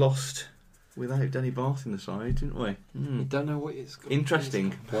 Interesting that we lost without Danny Barth in the side, didn't we? You don't know what it's got.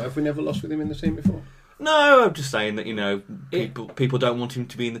 Interesting. Why have we never lost with him in the team before? No, I'm just saying that people don't want him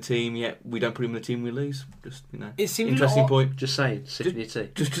to be in the team yet. We don't put him in the team, we lose. Just It seemed interesting point. Just saying, sipping your tea.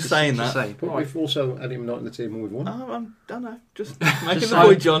 Just saying that. Saying. But we've also had him not in the team and we've won. I don't know. Just making the saying.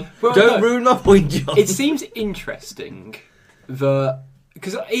 point, John. Well, don't no. ruin my point, John. It seems interesting that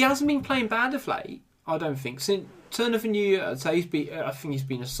because he hasn't been playing bad of late. I don't think since turn of a new year. I'd say I think he's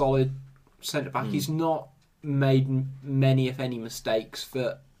been a solid centre back. He's not made many, if any, mistakes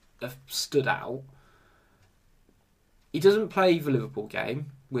that have stood out. He doesn't play the Liverpool game,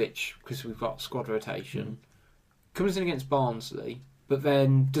 which, because we've got squad rotation, comes in against Barnsley, but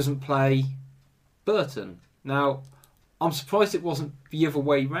then doesn't play Burton. Now, I'm surprised it wasn't the other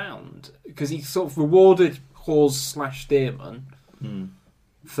way round, because he sort of rewarded Hawes/Stearman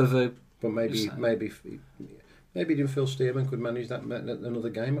for the... But maybe he didn't feel Stearman could manage that another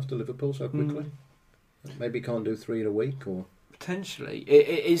game after Liverpool so quickly. Maybe he can't do 3 in a week, or Potentially.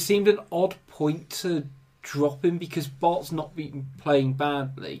 It seemed an odd point to drop him because Bart's not been playing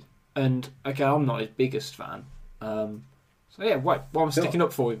badly, and again, I'm not his biggest fan. So yeah, wait, well, I'm sticking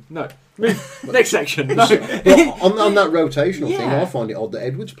up for him. No, next section. No. Well, on that rotational thing, Yeah. I find it odd that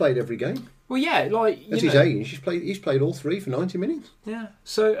Edwards played every game. Well, yeah, like At his age, he's played all 3 for 90 minutes. Yeah.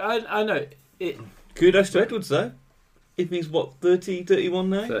 So I know it. Kudos to Edwards, though. If he's, 30, 31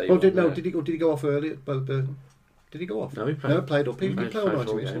 now? 31, Did he go off early at Burton? Did he go off? No, he played. No, played up. He played all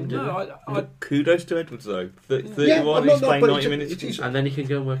 90 minutes. Didn't No, I Kudos to Edwards, though. 31, Yeah, he's playing 90 minutes. It is, And then he can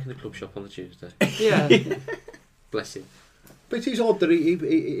go and work in the club shop on the Tuesday. yeah. Bless him. but it is odd that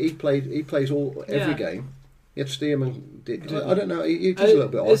he plays every Yeah. game. Yet Stearman did. I don't know. It is a little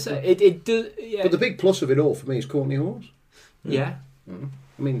bit odd. It does. Yeah. But the big plus of it all for me is Courtney Hawes. yeah.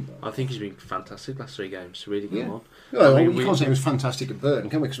 I mean, I think he's been fantastic last 3 games. Really good Yeah. one. well, I mean, we can't say he was fantastic at Burton,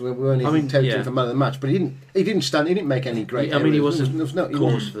 can we? Because we weren't even I mean, touting yeah. for man of the match. But he didn't stand. He didn't make any great. I mean, he errors. wasn't There was no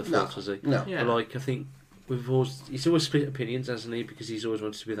cause for the fault, was he? No. Yeah. But like, I think he's always split opinions, hasn't he? Because he's always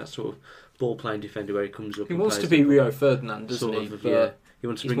wanted to be that sort of ball-playing defender where he comes up. He and wants plays to be the Rio Ferdinand, doesn't sort he? of, But yeah. He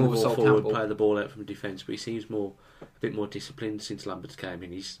wants to he's bring the more of a ball Sol forward, Campbell. play the ball out from defence, but he seems a bit more disciplined since Lambert came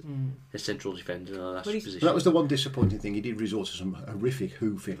in. He's a central defender in the last But he's- position. That was the one disappointing thing. He did resort to some horrific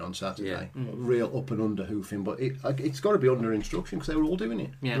hoofing on Saturday, real up and under hoofing. But it's got to be under instruction because they were all doing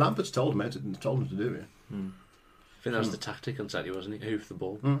it. Yeah. Lambert's told them to do it. I think that was the tactic on Saturday, wasn't it? Hoof the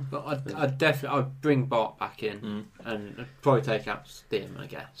ball. But I'd bring Bart back in and I'd probably take out Stearman, I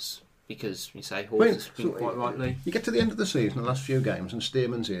guess, because you say Hawes has been quite rightly. You get to the end of the season, the last few games, and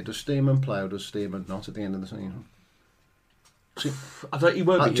Stearman's here. Does Stearman play or does Stearman not at the end of the season? I thought he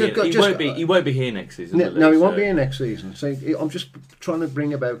won't be just- here. just- He won't be here next season. No, he won't be here next season. So I'm just trying to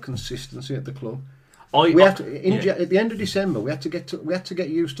bring about consistency at the club. At the end of December, we had to get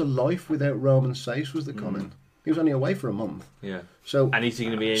used to life without Roman Sace. Was the comment? He was only away for a month. Yeah. So And is he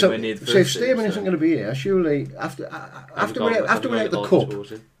going to be so, anywhere near the so if first team, Stearman isn't going to be here, surely after we're out the cup,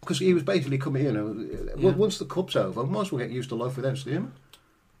 because he was basically coming, once the cup's over, we might as well get used to life without Stearman.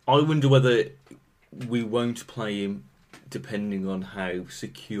 I wonder whether we won't play him depending on how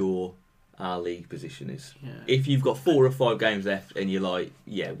secure our league position is. Yeah. If you've got 4 or 5 games left and you're like,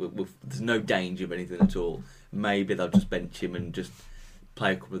 there's no danger of anything at all, maybe they'll just bench him and just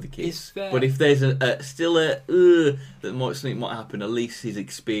play a couple of the kids. But if there's something might happen, at least his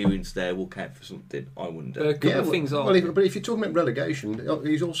experience there will count for something. I wonder. A couple of things are. But if you're talking about relegation,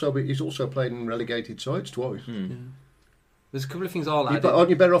 he's also played in relegated sides twice. There's a couple of things I'll add. Aren't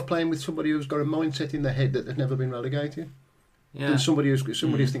you better off playing with somebody who's got a mindset in their head that they've never been relegated? Yeah. Than somebody who's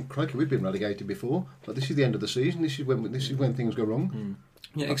thinking, crikey, we've been relegated before. But this is the end of the season. This is when things go wrong.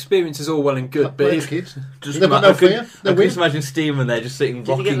 Yeah, experience is all well and good, but Play if, the kids. Just They've got no fear. I They can win. just imagine Stearman there just sitting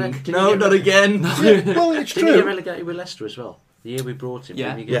Did he get rocking. did he No, get not again. Well, it's Didn't he get true. relegated with Leicester as well? The year we brought him, Yeah.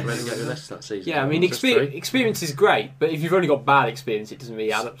 didn't he get Yes. relegated with Leicester that season? yeah, I mean, That's 3. experience is great, but if you've only got bad experience, it doesn't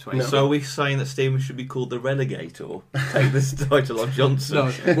really add up to anything. So are we saying that Stearman should be called the Relegator? Take this title on Johnson.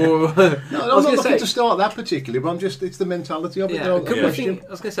 No, well, No, I I'm was not going to looking say, to start that particularly, but it's the mentality of it. yeah, though, a couple the of question. things.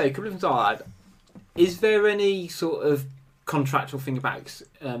 I was going to say a couple of things I'll add. Is there any sort of contractual thing about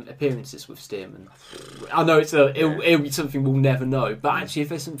appearances with Stearman? I know it'll be something we'll never know, but actually, if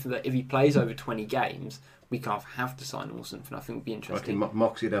there's something that if he plays over 20 games, we can't have to sign him or something, I think would be interesting.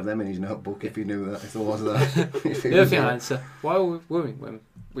 Moxie'd have them in his notebook if he knew that, if there was that. The other thing I'd say, why are we worrying when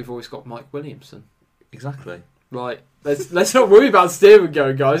we've always got Mike Williamson? Exactly. Like, let's not worry about steering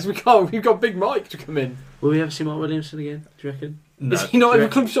going, guys. We've got Big Mike to come in. Will we ever see Mark Williamson again? Do you reckon? No. Is he not in the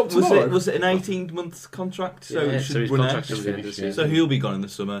club shop tomorrow? Was it an 18-month contract? So Yeah, it so should his run contract's out. till the end of the season. So he'll be gone in the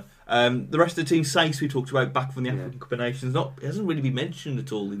summer. The rest of the team, Sace, we talked about back from the Yeah. African Cup of Nations. It hasn't really been mentioned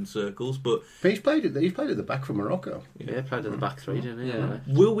at all in circles, but But he's played at the back for Morocco. Yeah, played at the back three, didn't he? Yeah.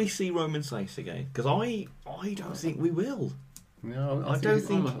 will we see Roman Sace again? Because I don't think we will. No, I don't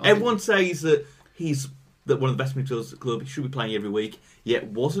think. I'm- Everyone says that he's one of the best midfielders at the club. He should be playing every week. Yet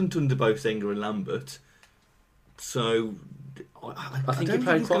wasn't under both Senga and Lambert. So I think don't he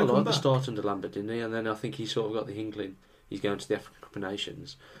played he's quite a gonna lot come at the back. start under Lambert, didn't he? And then I think he sort of got the inkling he's going to the African Cup of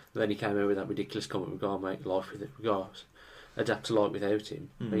Nations. And then he came out with that ridiculous comment, "We've got to make life with it. We've got to adapt to life without him."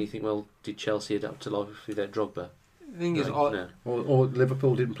 Mm. And you think, well, did Chelsea adapt to life without Drogba? The thing is, No. or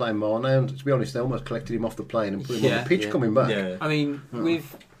Liverpool didn't play Mane, and to be honest, they almost collected him off the plane and put him on Yeah. the pitch Yeah. coming back. Yeah. I mean, Hmm.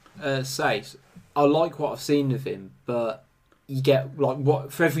 with Sace, I like what I've seen of him, but you get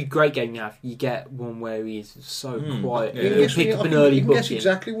for every great game you have, you get one where he is so Hmm. quiet. Yeah. He'll pick up an early you can guess booking.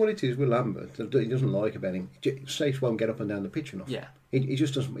 exactly what it is with Lambert that he doesn't like about him. Safe won't get up and down the pitch enough. Yeah. He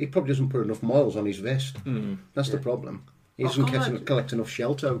just doesn't. He probably doesn't put enough miles on his vest. Mm. That's the Yeah. problem. He I doesn't can't collect enough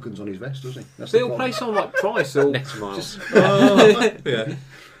shell tokens on his vest, does he? That's But the he'll problem. play someone like Price, or Next to Miles. Yeah.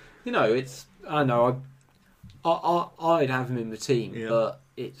 you know, it's I know I'd have him in the team, Yeah. but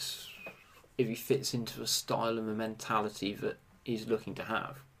it's if he fits into a style and a mentality that he's looking to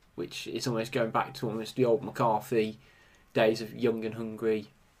have, which is almost going back to almost the old McCarthy days of young and hungry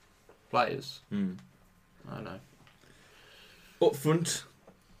players. Mm. I don't know. Up front,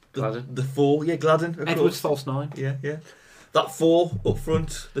 Gladden. the four, Gladden. Of Edwards course. false nine. Yeah. That four up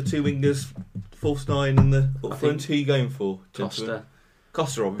front, the two wingers, false nine, and the up I front. think Who are you going for? Gentlemen? Costa.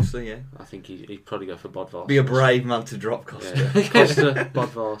 Costa, obviously, yeah. I think he'd probably go for Bodvarsson. Be a brave man to drop Costa. Yeah. Costa,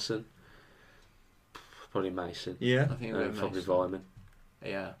 Bodvarsson. Probably Mason. Yeah. I think And we're probably Mason. Vyman.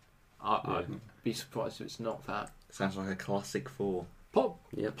 Yeah. I'd be surprised if it's not that. Sounds like a classic four. Part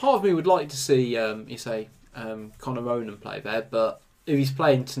Yep. of me would like to see, Conor Ronan play there, but if he's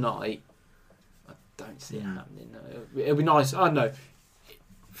playing tonight, I don't see it happening. No. It'll be nice. I don't know.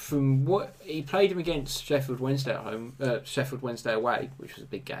 From what he played him against Sheffield Wednesday at home, Sheffield Wednesday away, which was a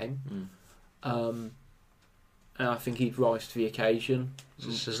big game. Mm. And I think he'd rise to the occasion.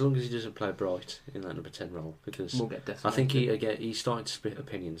 Just as long as he doesn't play Bright in that number 10 role, because We'll get I think decimated. he's starting to split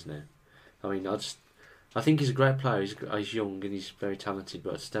opinions now. I mean, I think he's a great player. He's young and he's very talented,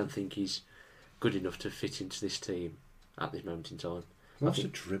 but I just don't think he's good enough to fit into this team at this moment in time. He wants to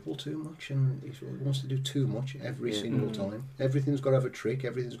dribble too much and he wants to do too much every Yeah. single time. Everything's got to have a trick,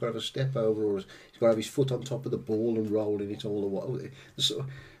 everything's got to have a step over, or he's got to have his foot on top of the ball and rolling it all the while. So,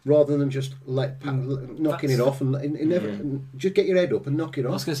 rather than just knocking it off and never just get your head up and knock it I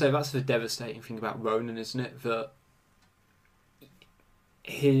was off. going to say that's the devastating thing about Ronan, isn't it? That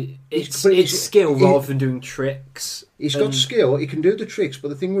it's skill rather than doing tricks. He's got skill, he can do the tricks, but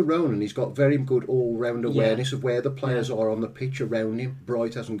the thing with Ronan, he's got very good all-round awareness of where the players are on the pitch around him.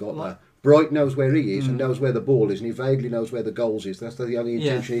 Bright hasn't got that. Bright knows where he is and knows where the ball is, and he vaguely knows where the goals is. That's the only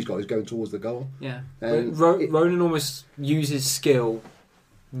intention he's got, is going towards the goal. Yeah, And Ronan almost uses skill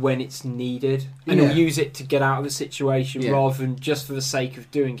when it's needed, and he'll use it to get out of the situation rather than just for the sake of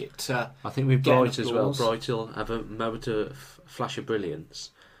doing it. To I think with get Bright enough as well, goals. Bright will have a moment of flash of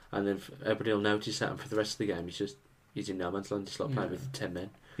brilliance, and then everybody will notice that, and for the rest of the game, he's in no man's land. It's like playing with 10 men.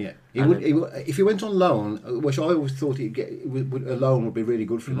 Yeah, And if he went on loan, which I always thought a loan would be really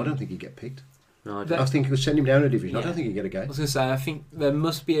good for him. I don't think he'd get picked. No, I That- I think he would send him down a division. I Yeah. don't think he'd get a I game. was going to say, I think there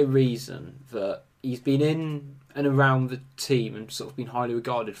must be a reason that he's been in and around the team and sort of been highly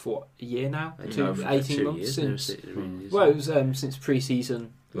regarded for a year now, 18 months since. Well, it was since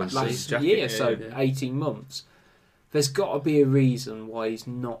pre-season Last last season, year, yeah, so yeah. 18 months. There's got to be a reason why he's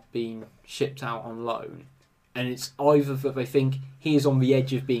not been shipped out on loan, and it's either that they think he is on the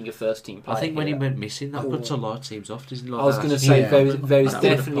edge of being a first-team player. I think when he here. went missing, that puts a lot of teams off, doesn't it? I was going to say Yeah. there is That would have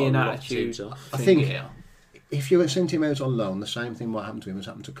definitely put an a lot of attitude. teams off. I think- here. If you had sent him out on loan, the same thing might happen to him as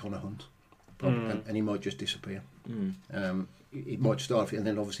happened to Connor Hunt. Probably, and he might just disappear. It might start, and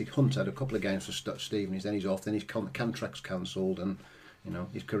then obviously Hunt had a couple of games for Stevenage, then he's off, then his contract's cancelled, and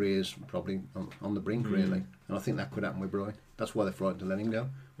his career's probably on the brink really. And I think that could happen with Bright. That's why they're frightened to let him go.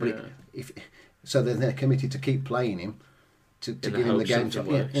 But so then they're committed to keep playing him to give him the game.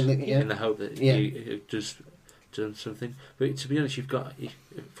 In the hope that he does something. But to be honest,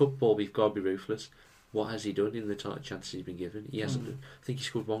 football. We've got to be ruthless. What has he done in the tight chances he's been given? He hasn't. I think he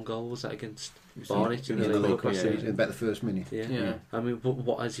scored one goal. Was that against Barnet in the League Cup last season? About the first minute. Yeah. I mean, but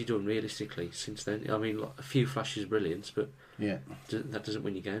what has he done realistically since then? I mean, a few flashes of brilliance, but Yeah. that doesn't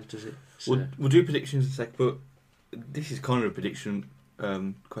win you games, does it? So, We'll do predictions in a sec, but this is kind of a prediction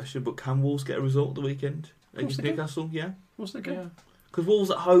question, but can Wolves get a result at the weekend against Newcastle? Yeah. What's the game? Yeah. Because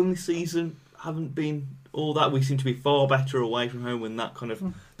Wolves at home this season haven't been all that. We seem to be far better away from home when that kind of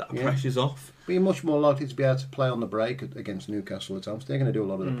pressure's off. But you're much more likely to be able to play on the break against Newcastle at times. They're going to do a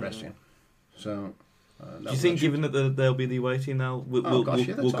lot of the pressing. So, do you think, given that they'll be the away team now, we'll they're go?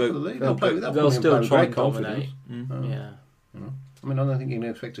 top of the league. They'll still try and dominate. Yeah. I mean, I don't think you can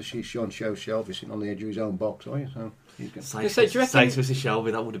expect to see Sean Shelby sitting on the edge of his own box, are you? So he's going Saints versus Shelby,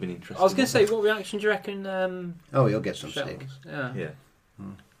 that would have been interesting. I was going to say, what reaction do you reckon? he'll get some stick. Yeah.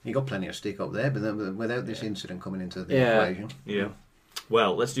 He got plenty of stick up there, but then, without this incident coming into the equation. Yeah.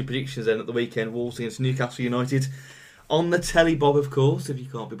 Well, let's do predictions then at the weekend. Wolves against Newcastle United. On the telly, Bob, of course, if you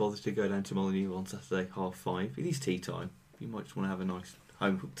can't be bothered to go down to Molineux on Saturday, 5:30. It is tea time. You might just want to have a nice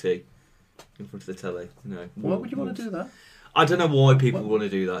home-cooked tea in front of the telly. No. Why would you want to do that? I don't know why people want to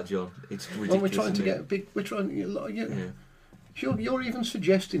do that, John. It's ridiculous. Well, we're trying to get a big... We're trying... You're even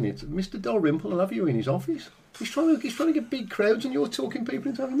suggesting it. Mr. Dalrymple will have you in his office. He's trying to get big crowds, and you're talking people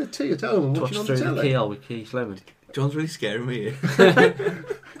into having the tea at home and watching on the telly. With Keith Lemon. John's really scaring me here.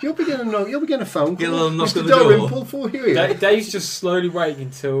 You'll be getting a phone Get a call. little knock Mr. on the door. Dalrymple for you here. Dave's just slowly waiting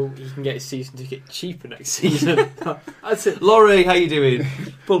until he can get his season ticket cheaper next season. That's it. Laurie, how you doing?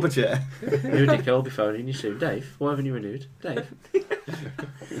 Pull up a chair. You Dick, I'll be phoning you soon. Dave, why haven't you renewed? Dave.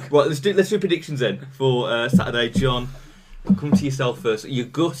 Right, let's do predictions then for Saturday. John, come to yourself first. Your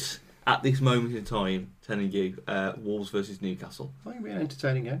gut at this moment in time telling you Wolves versus Newcastle. I think it'll be an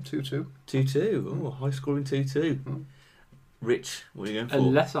entertaining game. 2-2. 2-2. Oh, high scoring 2-2. Rich, what are you going for? A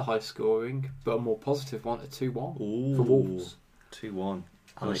lesser high scoring, but a more positive one at 2-1 for Wolves. 2-1. I'm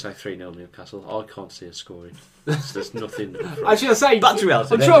going to say 3-0 Newcastle. I can't see us scoring. There's nothing. Actually, I say back to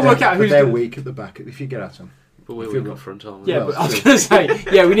reality. I'm trying to work out who's they're weak at the back if you get at them. But we're weak up front, aren't we? Yeah, but I was going to say,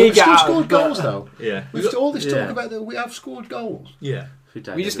 we need to get We've out. still scored goals though. Yeah. We've all this talk about that we have scored goals. Yeah.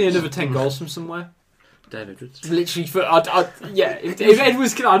 We just need another 10 goals from somewhere. Dave Edwards. Literally, if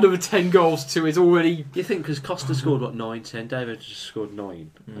Edwards can add another 10 goals to it already. You think because Costa scored 9-10, Dave Edwards scored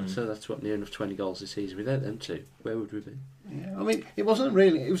 9, so that's near enough 20 goals this season. Without them two, where would we be? Yeah, I mean, it wasn't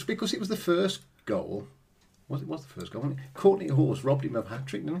really. It was because it was the first goal. Was the first goal? Wasn't it? Courtney Horse robbed him of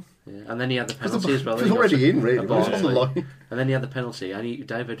hat-trick, didn't he? Yeah, and then he had the penalty as well. He was already in, really. It was on the line. And then he had the penalty, and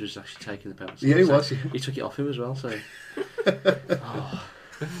Dave Edwards was actually taking the penalty. Yeah, he was. He took it off him as well. So.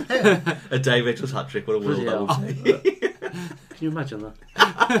 A Dave Edwards hat trick. What a world that would be. Can you imagine that?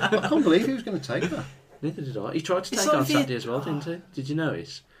 I can't believe he was going to take that. Neither did I. He tried to take it on Saturday as well, didn't he? Did you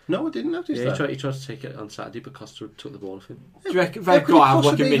notice? No, I didn't notice that. He tried to take it on Saturday, but Costa took the ball off him. Do you reckon they've got to have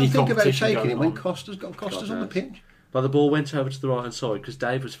like a mini think about competition taking going it on? when Costa's on the pitch? But the ball went over to the right hand side because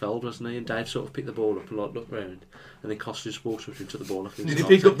Dave was fouled, wasn't he? And Dave sort of picked the ball up and looked round, and then Costa just walked up and took the ball off him. Did he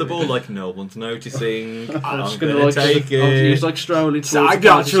pick up the ball like no one's noticing? I'm going going to take it. He was like strolling towards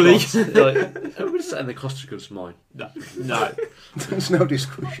actually. And the Costa goes mine. No. There's no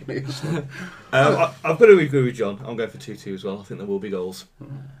discussion here. I've got to agree with John. I'm going for 2-2 as well. I think there will be goals.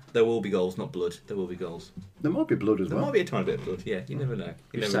 There will be goals, not blood. There will be goals. There might be blood as There well. might be a tiny bit of blood. Yeah, you never know.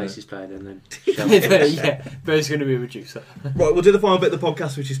 If Stacey's playing and then Yeah, but it's going to be a reducer. Right, we'll do the final bit of the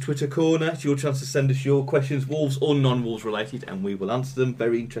podcast, which is Twitter Corner. It's your chance to send us your questions, Wolves or non-Wolves related, and we will answer them.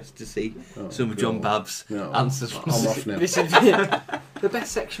 Very interested to see some of John Babb's answers. I'm off now. This is the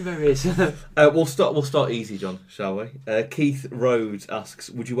best section there is. We'll start easy, John, shall we? Keith Rhodes asks,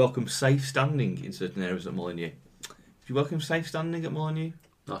 would you welcome safe standing in certain areas at Molineux? Would you welcome safe standing at Molineux?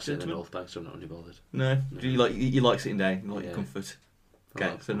 I sit in the North Bank, so I'm not really bothered. No? Do you like sitting down? You like your comfort? Okay,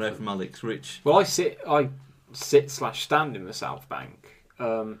 like so no from Alex. Rich? Well, I sit/stand in the South Bank,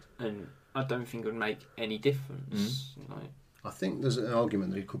 and I don't think it would make any difference. I think there's an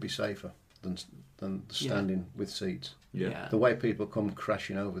argument that it could be safer than standing with seats. Yeah. The way people come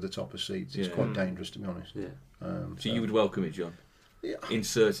crashing over the top of seats, it's quite dangerous, to be honest. Yeah. So you would welcome it, John? Yeah. In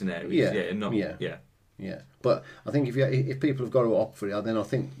certain areas? Yeah. But I think if people have got to opt for it, then I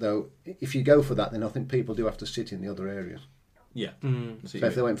think though if you go for that, then I think people do have to sit in the other areas. Yeah. So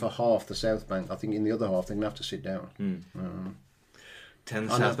if they went for half the South Bank, I think in the other half they're going to have to sit down. Tell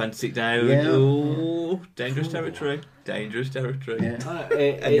the South Bank to sit down. Yeah. Ooh, dangerous territory. Dangerous territory. Yeah.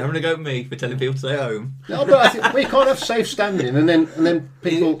 And you're having a go at me for telling people to stay home. No, but I think we can't have safe standing and then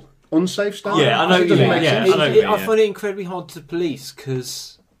people unsafe standing. Yeah, I know It what you doesn't mean. make Yeah, sense. I know what you mean, I find it incredibly hard to police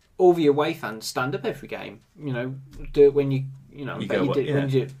because all the away fans stand up every game. You know, do it when you You bet go, you did yeah. when you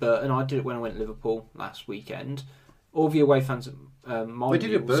did at Burton. I did it when I went to Liverpool last weekend. All the away fans at We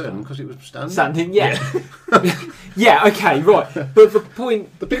did it at Burton because it was standing. standing. Yeah, yeah. Okay, right. But the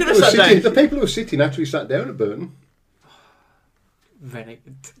point, The people who were sitting actually sat down at Burton.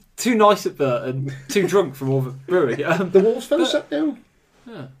 too nice at Burton, too drunk from all the brewing. The Wolves fans sat down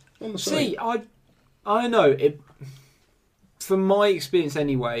Yeah. on the side. See, I know it. From my experience,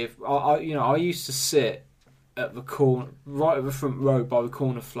 anyway, I used to sit at the corner, right at the front row by the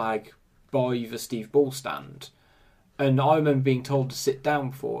corner flag, by the Steve Ball stand, and I remember being told to sit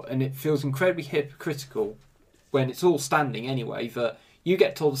down before, and it feels incredibly hypocritical when it's all standing anyway. That you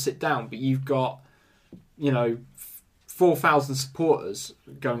get told to sit down, but you've got, 4,000 supporters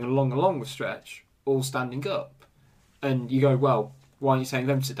going along the stretch, all standing up, and you go, well, why aren't you saying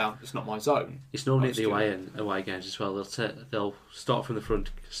them to sit down? It's not my zone. It's normally at the away games as well. They'll start from the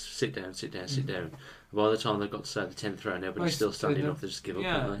front, sit down. And by the time they've got to say the 10th round, everybody's still standing up. They just give up.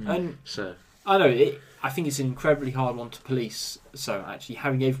 Don't they? And so I know I think it's an incredibly hard one to police. So actually,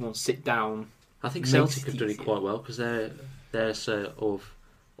 having everyone sit down, I think makes Celtic it have done it easier. quite well because they're sort of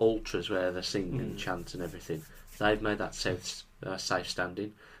ultras where they're singing and chant and everything. They've made that safe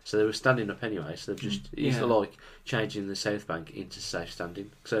standing. So they were standing up anyway. So they've just it's like changing the South Bank into safe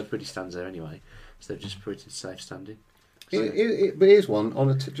standing because everybody stands there anyway. So they've just put it in safe standing. But here's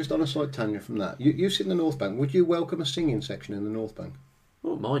one just on a slight tangent from that. You sit in the North Bank. Would you welcome a singing section in the North Bank?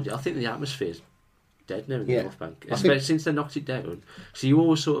 Well, mind you, I think the atmosphere's dead now in the Yeah. North Bank. I think- Since they knocked it down. So you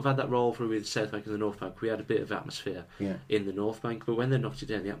always sort of had that rivalry with the South Bank and the North Bank. We had a bit of atmosphere in the North Bank, but when they knocked it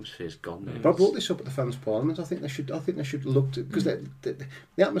down, the atmosphere's gone now. But I brought this up at the fans' parliament. I think they should look to because the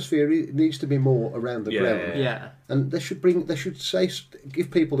atmosphere needs to be more around the ground. yeah. And they should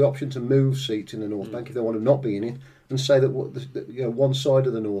give people the option to move seats in the North Bank if they want to not be in it, and say that one side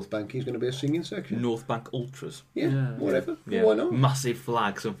of the North Bank is going to be a singing section. North Bank Ultras. Yeah. Whatever. Yeah. Why not? Massive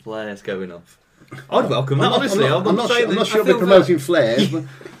flags and flares going off. I'd welcome that, honestly. I'm not sure I they're feel promoting flares, but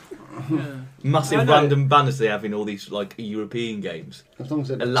Massive I know. random banners they have in all these like European games. as long as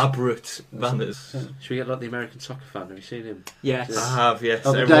they're Elaborate banners. Should we get like the American soccer fan? Have you seen him? Yes. I have, yes.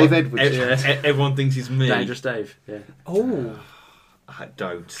 Oh, Dave Edwards. Everyone thinks he's me. Dangerous Dave. Yeah. Oh. I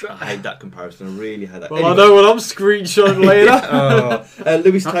don't. I hate that comparison. I really hate that. Well, I know what I'm screenshotting later.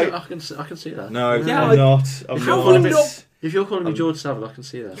 Lewis I Taylor. can see that. No, Yeah, I'm not. I'm How not. will you not? If you're calling me George Savile, I can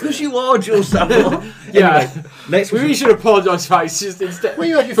see that. Because you are George Savile. Yeah. Next We really should apologise for it. It's just instead. well,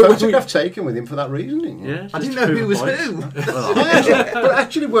 you had your photograph taken with him for that reason, didn't you? Yeah. I didn't just know to who prove was a point. who. But it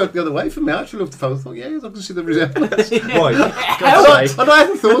actually worked the other way for me. I actually looked at the photo and thought, yeah, I can see the resemblance. Right. And I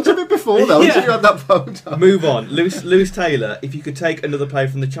hadn't thought of it before, though, until you had that photo. Move on. Lewis Taylor. If you could take another player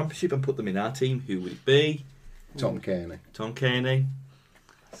from the Championship and put them in our team, who would it be? Tom Kearney. Tom Kearney,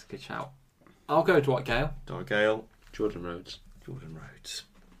 That's a good shout. I'll go Dwight Gale. Dwight Gale, Jordan Rhodes. Jordan Rhodes.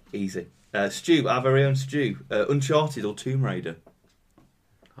 Easy. Stu, our very own Stu. Uncharted or Tomb Raider?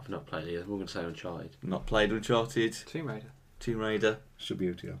 I've not played either. We're going to say Uncharted. Not played Uncharted. Tomb Raider. Tomb Raider.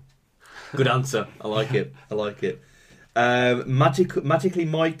 Subbuteo. Good answer. I like it. I like it. Magically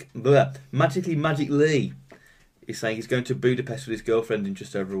Magic Lee is saying he's going to Budapest with his girlfriend in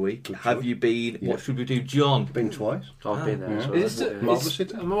just over a week. Good Have choice. you been? Yeah. What should we do, John? Been twice. I've been there as Yeah. well. Is this Marvellous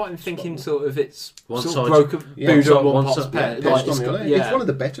city. am I right in thinking sort of it's One sort side- of broken Yeah, Buda one one side- pot's pet? Pest It's on the got- island. yeah. It's one of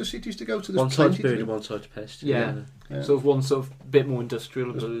the better cities to go to. There's One side's plenty to Buda, do. one side Pest. Yeah. Yeah. Sort of one sort of bit more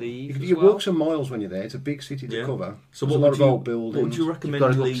industrial, I believe. You as you well. walk some miles when you're there. It's a big city to Yeah. cover. So There's what a lot would of you? old What buildings. would you You've recommend got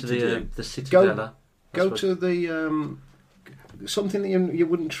to go Lee up to to do? the City Go- Villa. Go to the something that you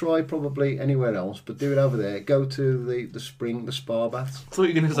wouldn't try probably anywhere else, but do it over there. Go to the spring, the spa baths. I thought you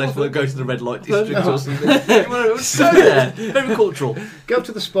were going to say go to the red light district No. or something. Go there. Very cultural. Go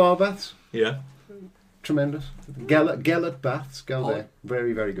to the spa baths. Yeah. Tremendous. Gellert baths. Go there.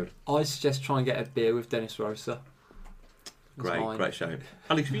 Very, very good. I suggest try and get a beer with Dennis Rosa. Great show.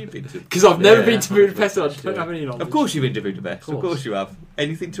 Alex, have you been to? Because I've never Yeah, been to Budapest, so I Budapest, don't yeah. have any knowledge. Of course you've been to Budapest. Of Of course course. you have.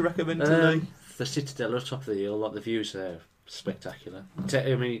 Anything to recommend to Lee? The Citadel at the top of the hill, like the views there, spectacular.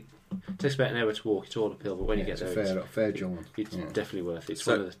 I mean, it takes about an hour to walk. It's all uphill, but when you Yeah, get it's there, a fair jaunt. it's Yeah. definitely worth it. It's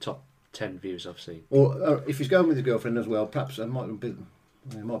So- one of the top 10 views I've seen. Or if he's going with his girlfriend as well, perhaps it might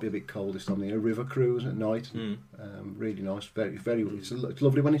be a bit cold this time of year. A river cruise at night. Mm. Really nice. Very, very. It's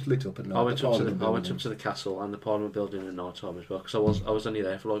lovely when it's lit up at night. I went up to Parliament building. the castle and the Parliament building at night time as well because I was only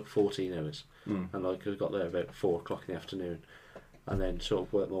there for like 14 hours Mm. and like I got there about 4 o'clock in the afternoon and then sort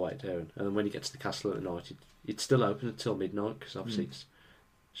of worked my way down and then when you get to the castle at night it's still open until midnight because obviously it's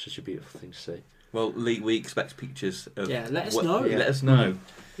such a beautiful thing to see. Well, Lee, we expect pictures of. Yeah, let us know. Let us know.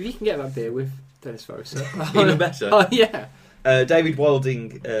 If you can get that beer with Dennis Rosa. Even better. Oh, yeah. David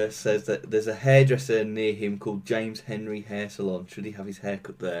Wilding says that there's a hairdresser near him called James Henry Hair Salon. Should he have his hair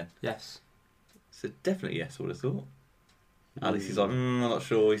cut there? Yes. So definitely yes, I would have thought. Alice is like, I'm not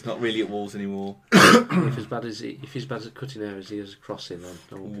sure. He's not really at Wolves anymore. if he's bad at cutting hair as he is at crossing then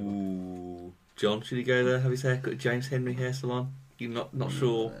I won't be. Ooh. John, should he go there, have his hair cut at James Henry Hair Salon? You're not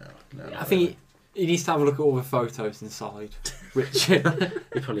sure. No, I think he needs to have a look at all the photos inside. Which He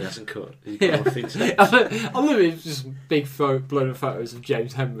probably hasn't cut. He's got Yeah. nothing to- I love it. It's just big blown up photos of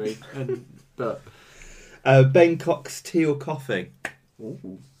James Henry, but Ben Cox, tea or coffee?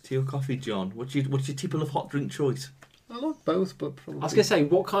 Tea or coffee, John? What's your typical hot drink choice? I like both, but probably I was going to say,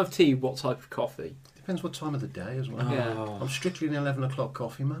 what kind of tea, what type of coffee? depends what time of the day as well. Yeah. I'm strictly an 11 o'clock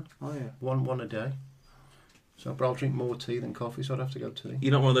coffee man. Oh yeah. One a day. So, but I'll drink more tea than coffee, so I'd have to go tea.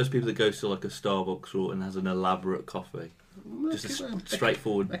 You're not one of those people that goes to like a Starbucks or and has an elaborate coffee. Just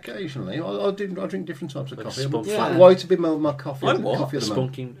straightforward. Occasionally, I drink different types of Like coffee. spunk- Flat Yeah. white would be my coffee. Like what? Coffee of the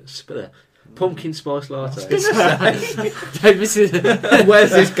month. Pumpkin spice latte. Dave, this is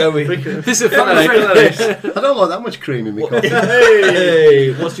Where's this going? this is a fun I don't like that much cream in my coffee.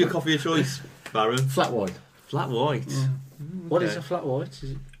 Hey, what's your coffee of choice, Baron? Flat white. Flat white. What is Okay. a flat white?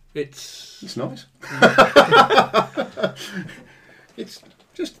 Is it? It's It's nice. It's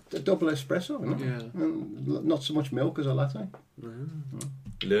just a double espresso, isn't it? yeah. And not so much milk as a latte. You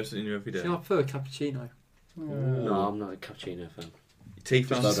learn something new every day. See, I prefer a cappuccino. No, I'm not a cappuccino fan. Tea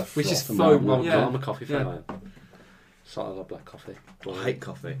Just fans. load of Which is froth and foam, milk. I'm, yeah. I'm a coffee fan. Yeah. I am. So I love black coffee. I hate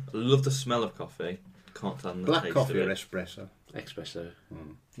coffee. I love the smell of coffee. Can't stand the Black taste coffee of or it. espresso. Espresso.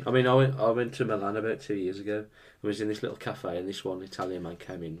 Mm. I mean, I went to Milan about 2 years ago. I was in this little cafe, and this one Italian man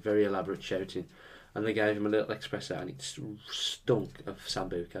came in, very elaborate, shouting, and they gave him a little espresso, and it stunk of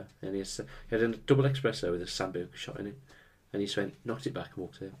sambuca. And he had a double espresso with a sambuca shot in it, and he just went, knocked it back, and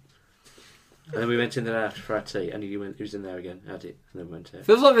walked out. And then we went in there after for our tea, and he was in there again, had it, and then went out.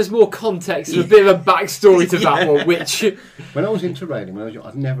 Feels like there's more context and a bit of a backstory to that one, which When I was into railing, when I was young,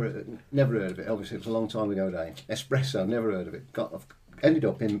 I'd never heard of it. Obviously, it was a long time ago. Espresso, never heard of it. Ended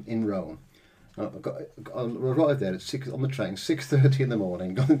up in Rome. I arrived there at 6 on the train, 6:30 in the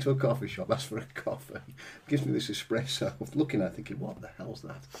morning. Got into a coffee shop, asked for a coffee. Gives me this espresso. I was looking at it, thinking, what the hell's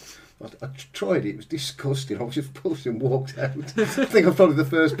that? I tried it. It was disgusting. I was just pushed and walked out. I think I'm probably the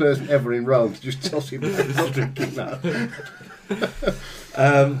first person ever in Rome to just toss it back, not drinking that.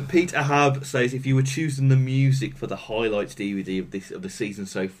 Pete Ahab says, if you were choosing the music for the highlights DVD of the season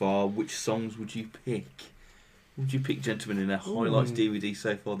so far, which songs would you pick? Would you pick, gentlemen, in a highlights DVD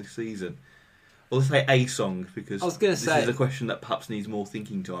so far this season? Well, let's say a song, because I was gonna this say- is a question that perhaps needs more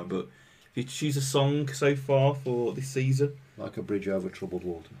thinking time. But if you choose a song so far for this season, Like a bridge over troubled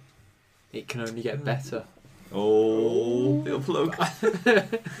water. it can only get better. little plug.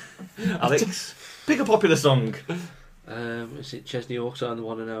 Alex, pick a popular song. Is it Chesney Hawkseye and the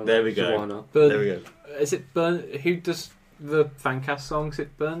one and only? There we go. So why not? But There we go. is it Burn? Who does the Fancast songs? Is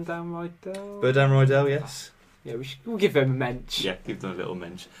it Burn Down Rydell? Burdan Rydell, yes. Yeah, we'll give them a mensch. Yeah, give them a little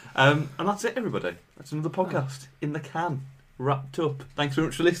mensch. And that's it, everybody. That's another podcast in the can. Wrapped up. Thanks very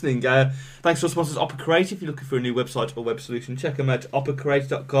much for listening. Thanks to our sponsors, Opera Creative. If you're looking for a new website or web solution, check them out at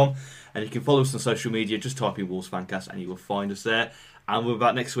operacreative.com. And you can follow us on social media. Just type in Wolves Fancast and you will find us there. And we're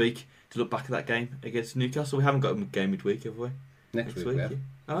back next week to look back at that game against Newcastle. We haven't got a game midweek, have we? Next week, yeah. Yeah.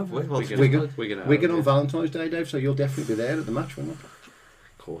 Oh, have we? Well, Wigan on Valentine's Day, Dave, so you'll definitely be there at the match, won't you?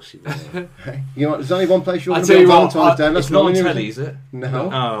 Of course it will. Hey, you know, there's only one place you're I'll going to tell be on you what, Valentine's Day, and that's it's not on Nottingham, telly, is is it? it? No.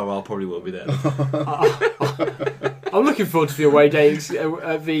 Oh, well, I probably will be there. I'm looking forward to the away day.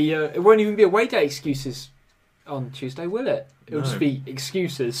 It won't even be away day excuses on Tuesday, will it? It'll No. just be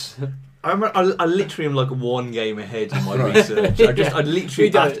excuses. I literally am like one game ahead in my Right. research. I'd literally We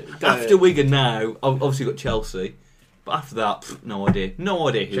don't- after Wigan now. I've obviously got Chelsea, but after that, no idea. No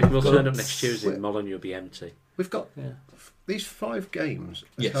idea who. Check we'll we've got. turn up next Tuesday and Molyneux will be empty. We've got Yeah. these 5 games.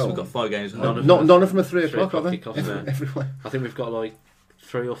 at Yes, home. we've got 5 games. at None home. of None of them are 3 3 o'clock, are they? o'clock kickoff, no. Everywhere. I think we've got like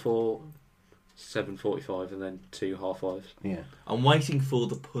 3 or 4 7:45 and then 2 half-5s. Yeah. I'm waiting for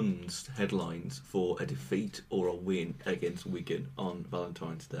the puns headlines for a defeat or a win against Wigan on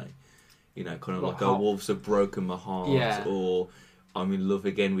Valentine's Day. You know, kind of What, like how- Wolves have broken my heart, Yeah. or I'm in love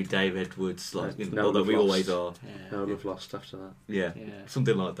again with Dave Edwards, like No although love we lost. always are. Yeah. No, we've lost after that. Yeah, Yeah.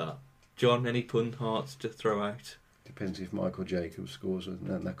 something like that. John, any pun hearts to throw out? Depends if Michael Jacobs scores, and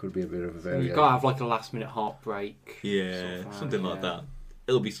then that could be a bit of a You've variation. got to have like a last minute heartbreak. Yeah, Sort of, something like yeah. that.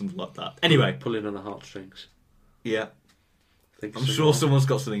 It'll be something like that. Anyway, Pulling on the heartstrings. yeah, Think I'm so. sure someone's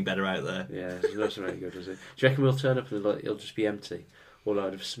got something better out there. Yeah, it's not very good, is it? Do you reckon we'll turn up and like, it'll just be empty? Or a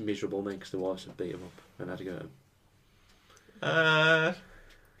load of miserable men because the wives have beat them up and had to go home?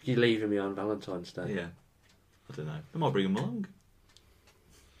 You leaving me on Valentine's Day? Yeah, I don't know. I might bring them along.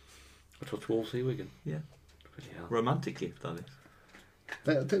 I touch Wolsey Wigan. Yeah. Bloody hell. Romantic gift, that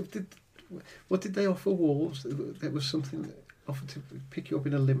is. What did they offer Wolves? There was something that offered to pick you up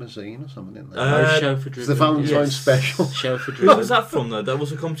in a limousine or something, didn't they? Chauffeur it's driven. the Valentine's Yes. special. Chauffeur Where driven. was that from, though? That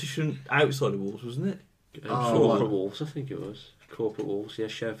was a competition outside of Wolves, wasn't it? Oh, From right. Wolves, I think it was. Corporate walls, yeah,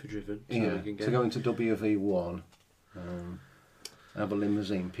 chauffeur driven. So Yeah, we can get to go into WV1, have a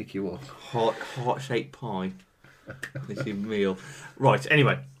limousine pick you up. Heart-shaped pie. This is meal. Right,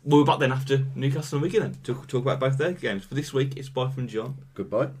 anyway, we'll be back then after Newcastle and Wigan then to talk about both their games. For this week, it's bye from John.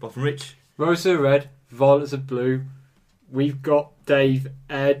 Goodbye. Bye from Rich. Roses are red, violets are blue. We've got Dave,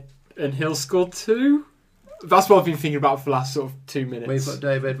 Ed, and Hill scored 2. That's what I've been thinking about for the last sort of 2 minutes. We've got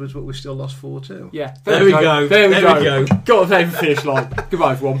Dave Edwards, but we still lost 4-2. Yeah, There we go. There we There we go. go. Got to over the finish line.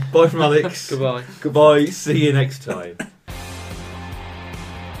 Goodbye, everyone. Bye from Alex. Goodbye. Goodbye. See you next time.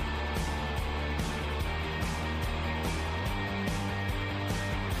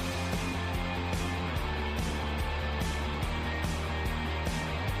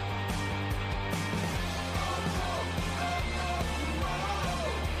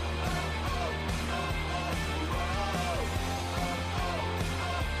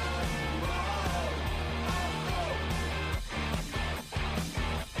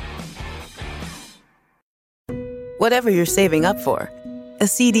 Whatever you're saving up for, a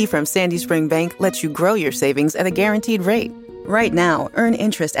CD from Sandy Spring Bank lets you grow your savings at a guaranteed rate. Right now, earn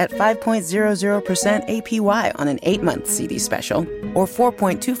interest at 5.00% APY on an 8-month CD special or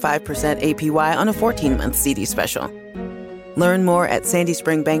 4.25% APY on a 14-month CD special. Learn more at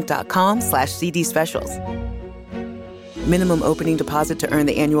sandyspringbank.com/CD specials. Minimum opening deposit to earn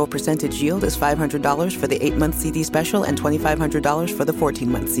the annual percentage yield is $500 for the 8-month CD special and $2,500 for the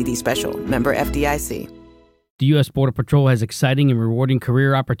 14-month CD special. Member FDIC. The U.S. Border Patrol has exciting and rewarding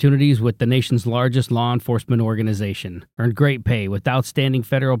career opportunities with the nation's largest law enforcement organization. Earn great pay with outstanding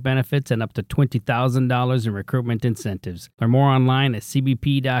federal benefits and up to $20,000 in recruitment incentives. Learn more online at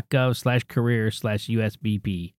cbp.gov/career/USBP.